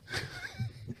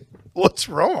 What's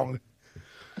wrong?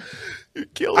 You're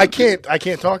killing I me.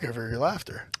 can't talk over your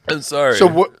laughter. I'm sorry. So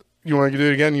what? You want to do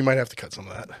it again? You might have to cut some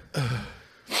of that.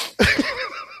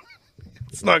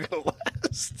 It's not gonna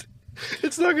last.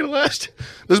 It's not gonna last.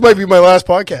 This might be my last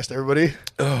podcast, everybody.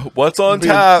 What's on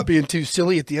Being, tap? being too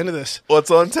silly at the end of this. What's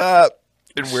on tap?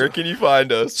 And where can you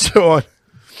find us? So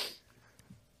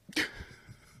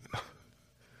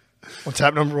on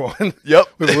tap number 1, Yep.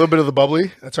 with a little bit of the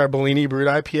bubbly. That's our Bellini Brewed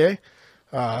IPA.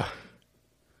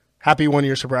 Happy 1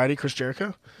 year sobriety, Chris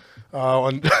Jericho.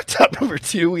 On tap number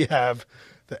 2, we have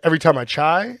the Every Time I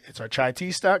Chai. It's our chai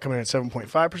tea stout coming in at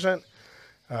 7.5%.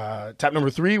 Tap number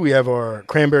 3, we have our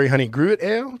Cranberry Honey Gruit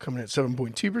Ale coming in at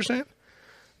 7.2%.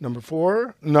 Number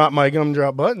 4, Not My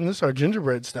Gumdrop Buttons, our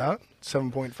gingerbread stout,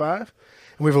 7.5. And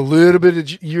we have a little bit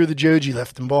of Year of the Joji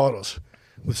left in bottles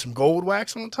with some gold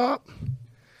wax on the top.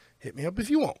 Hit me up if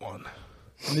you want one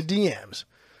in the DMs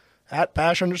at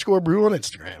 @bash_brew on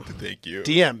Instagram. Thank you.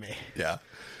 DM me. Yeah.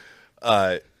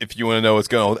 If you want to know what's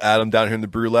going on with Adam down here in the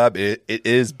Brew Lab, it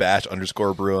is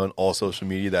bash_brew on all social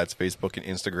media. That's Facebook and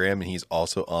Instagram, and he's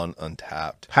also on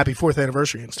Untapped. Happy 4th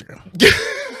anniversary, Instagram.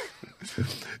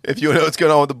 If you want to know what's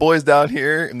going on with the boys down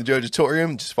here in the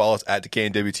Jojatorium, just follow us at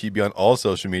DecayingWTB on all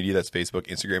social media. That's Facebook,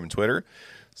 Instagram, and Twitter.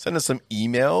 Send us some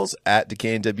emails at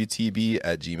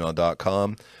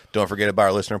decayingwtb@gmail.com. Don't forget about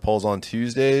our listener polls on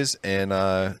Tuesdays.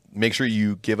 And make sure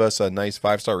you give us a nice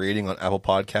 5-star rating on Apple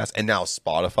Podcasts and now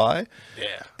Spotify.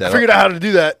 Yeah. I figured out how to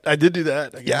do that. I did do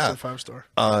that. I gave Yeah. us a 5-star.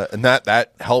 And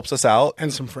that helps us out.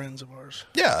 And some friends of ours.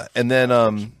 Yeah. And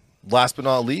then last but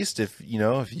not least, if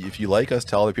you like us,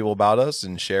 tell other people about us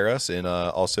and share us. And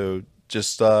also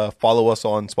just follow us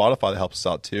on Spotify. That helps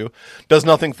us out too. Does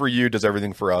nothing for you, does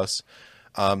everything for us.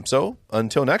 So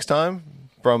until next time,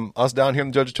 from us down here in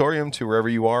the Judgatorium to wherever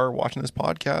you are watching this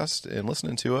podcast and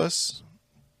listening to us,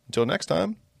 until next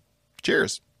time,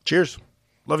 cheers. Cheers.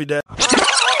 Love you, Dad.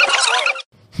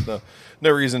 No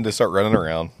reason to start running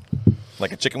around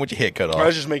like a chicken with your head cut off. I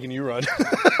was just making you run.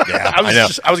 Yeah, I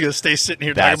was going to stay sitting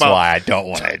here That's talking about, why I don't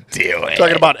want to do it.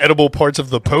 talking about edible parts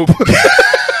of the Pope.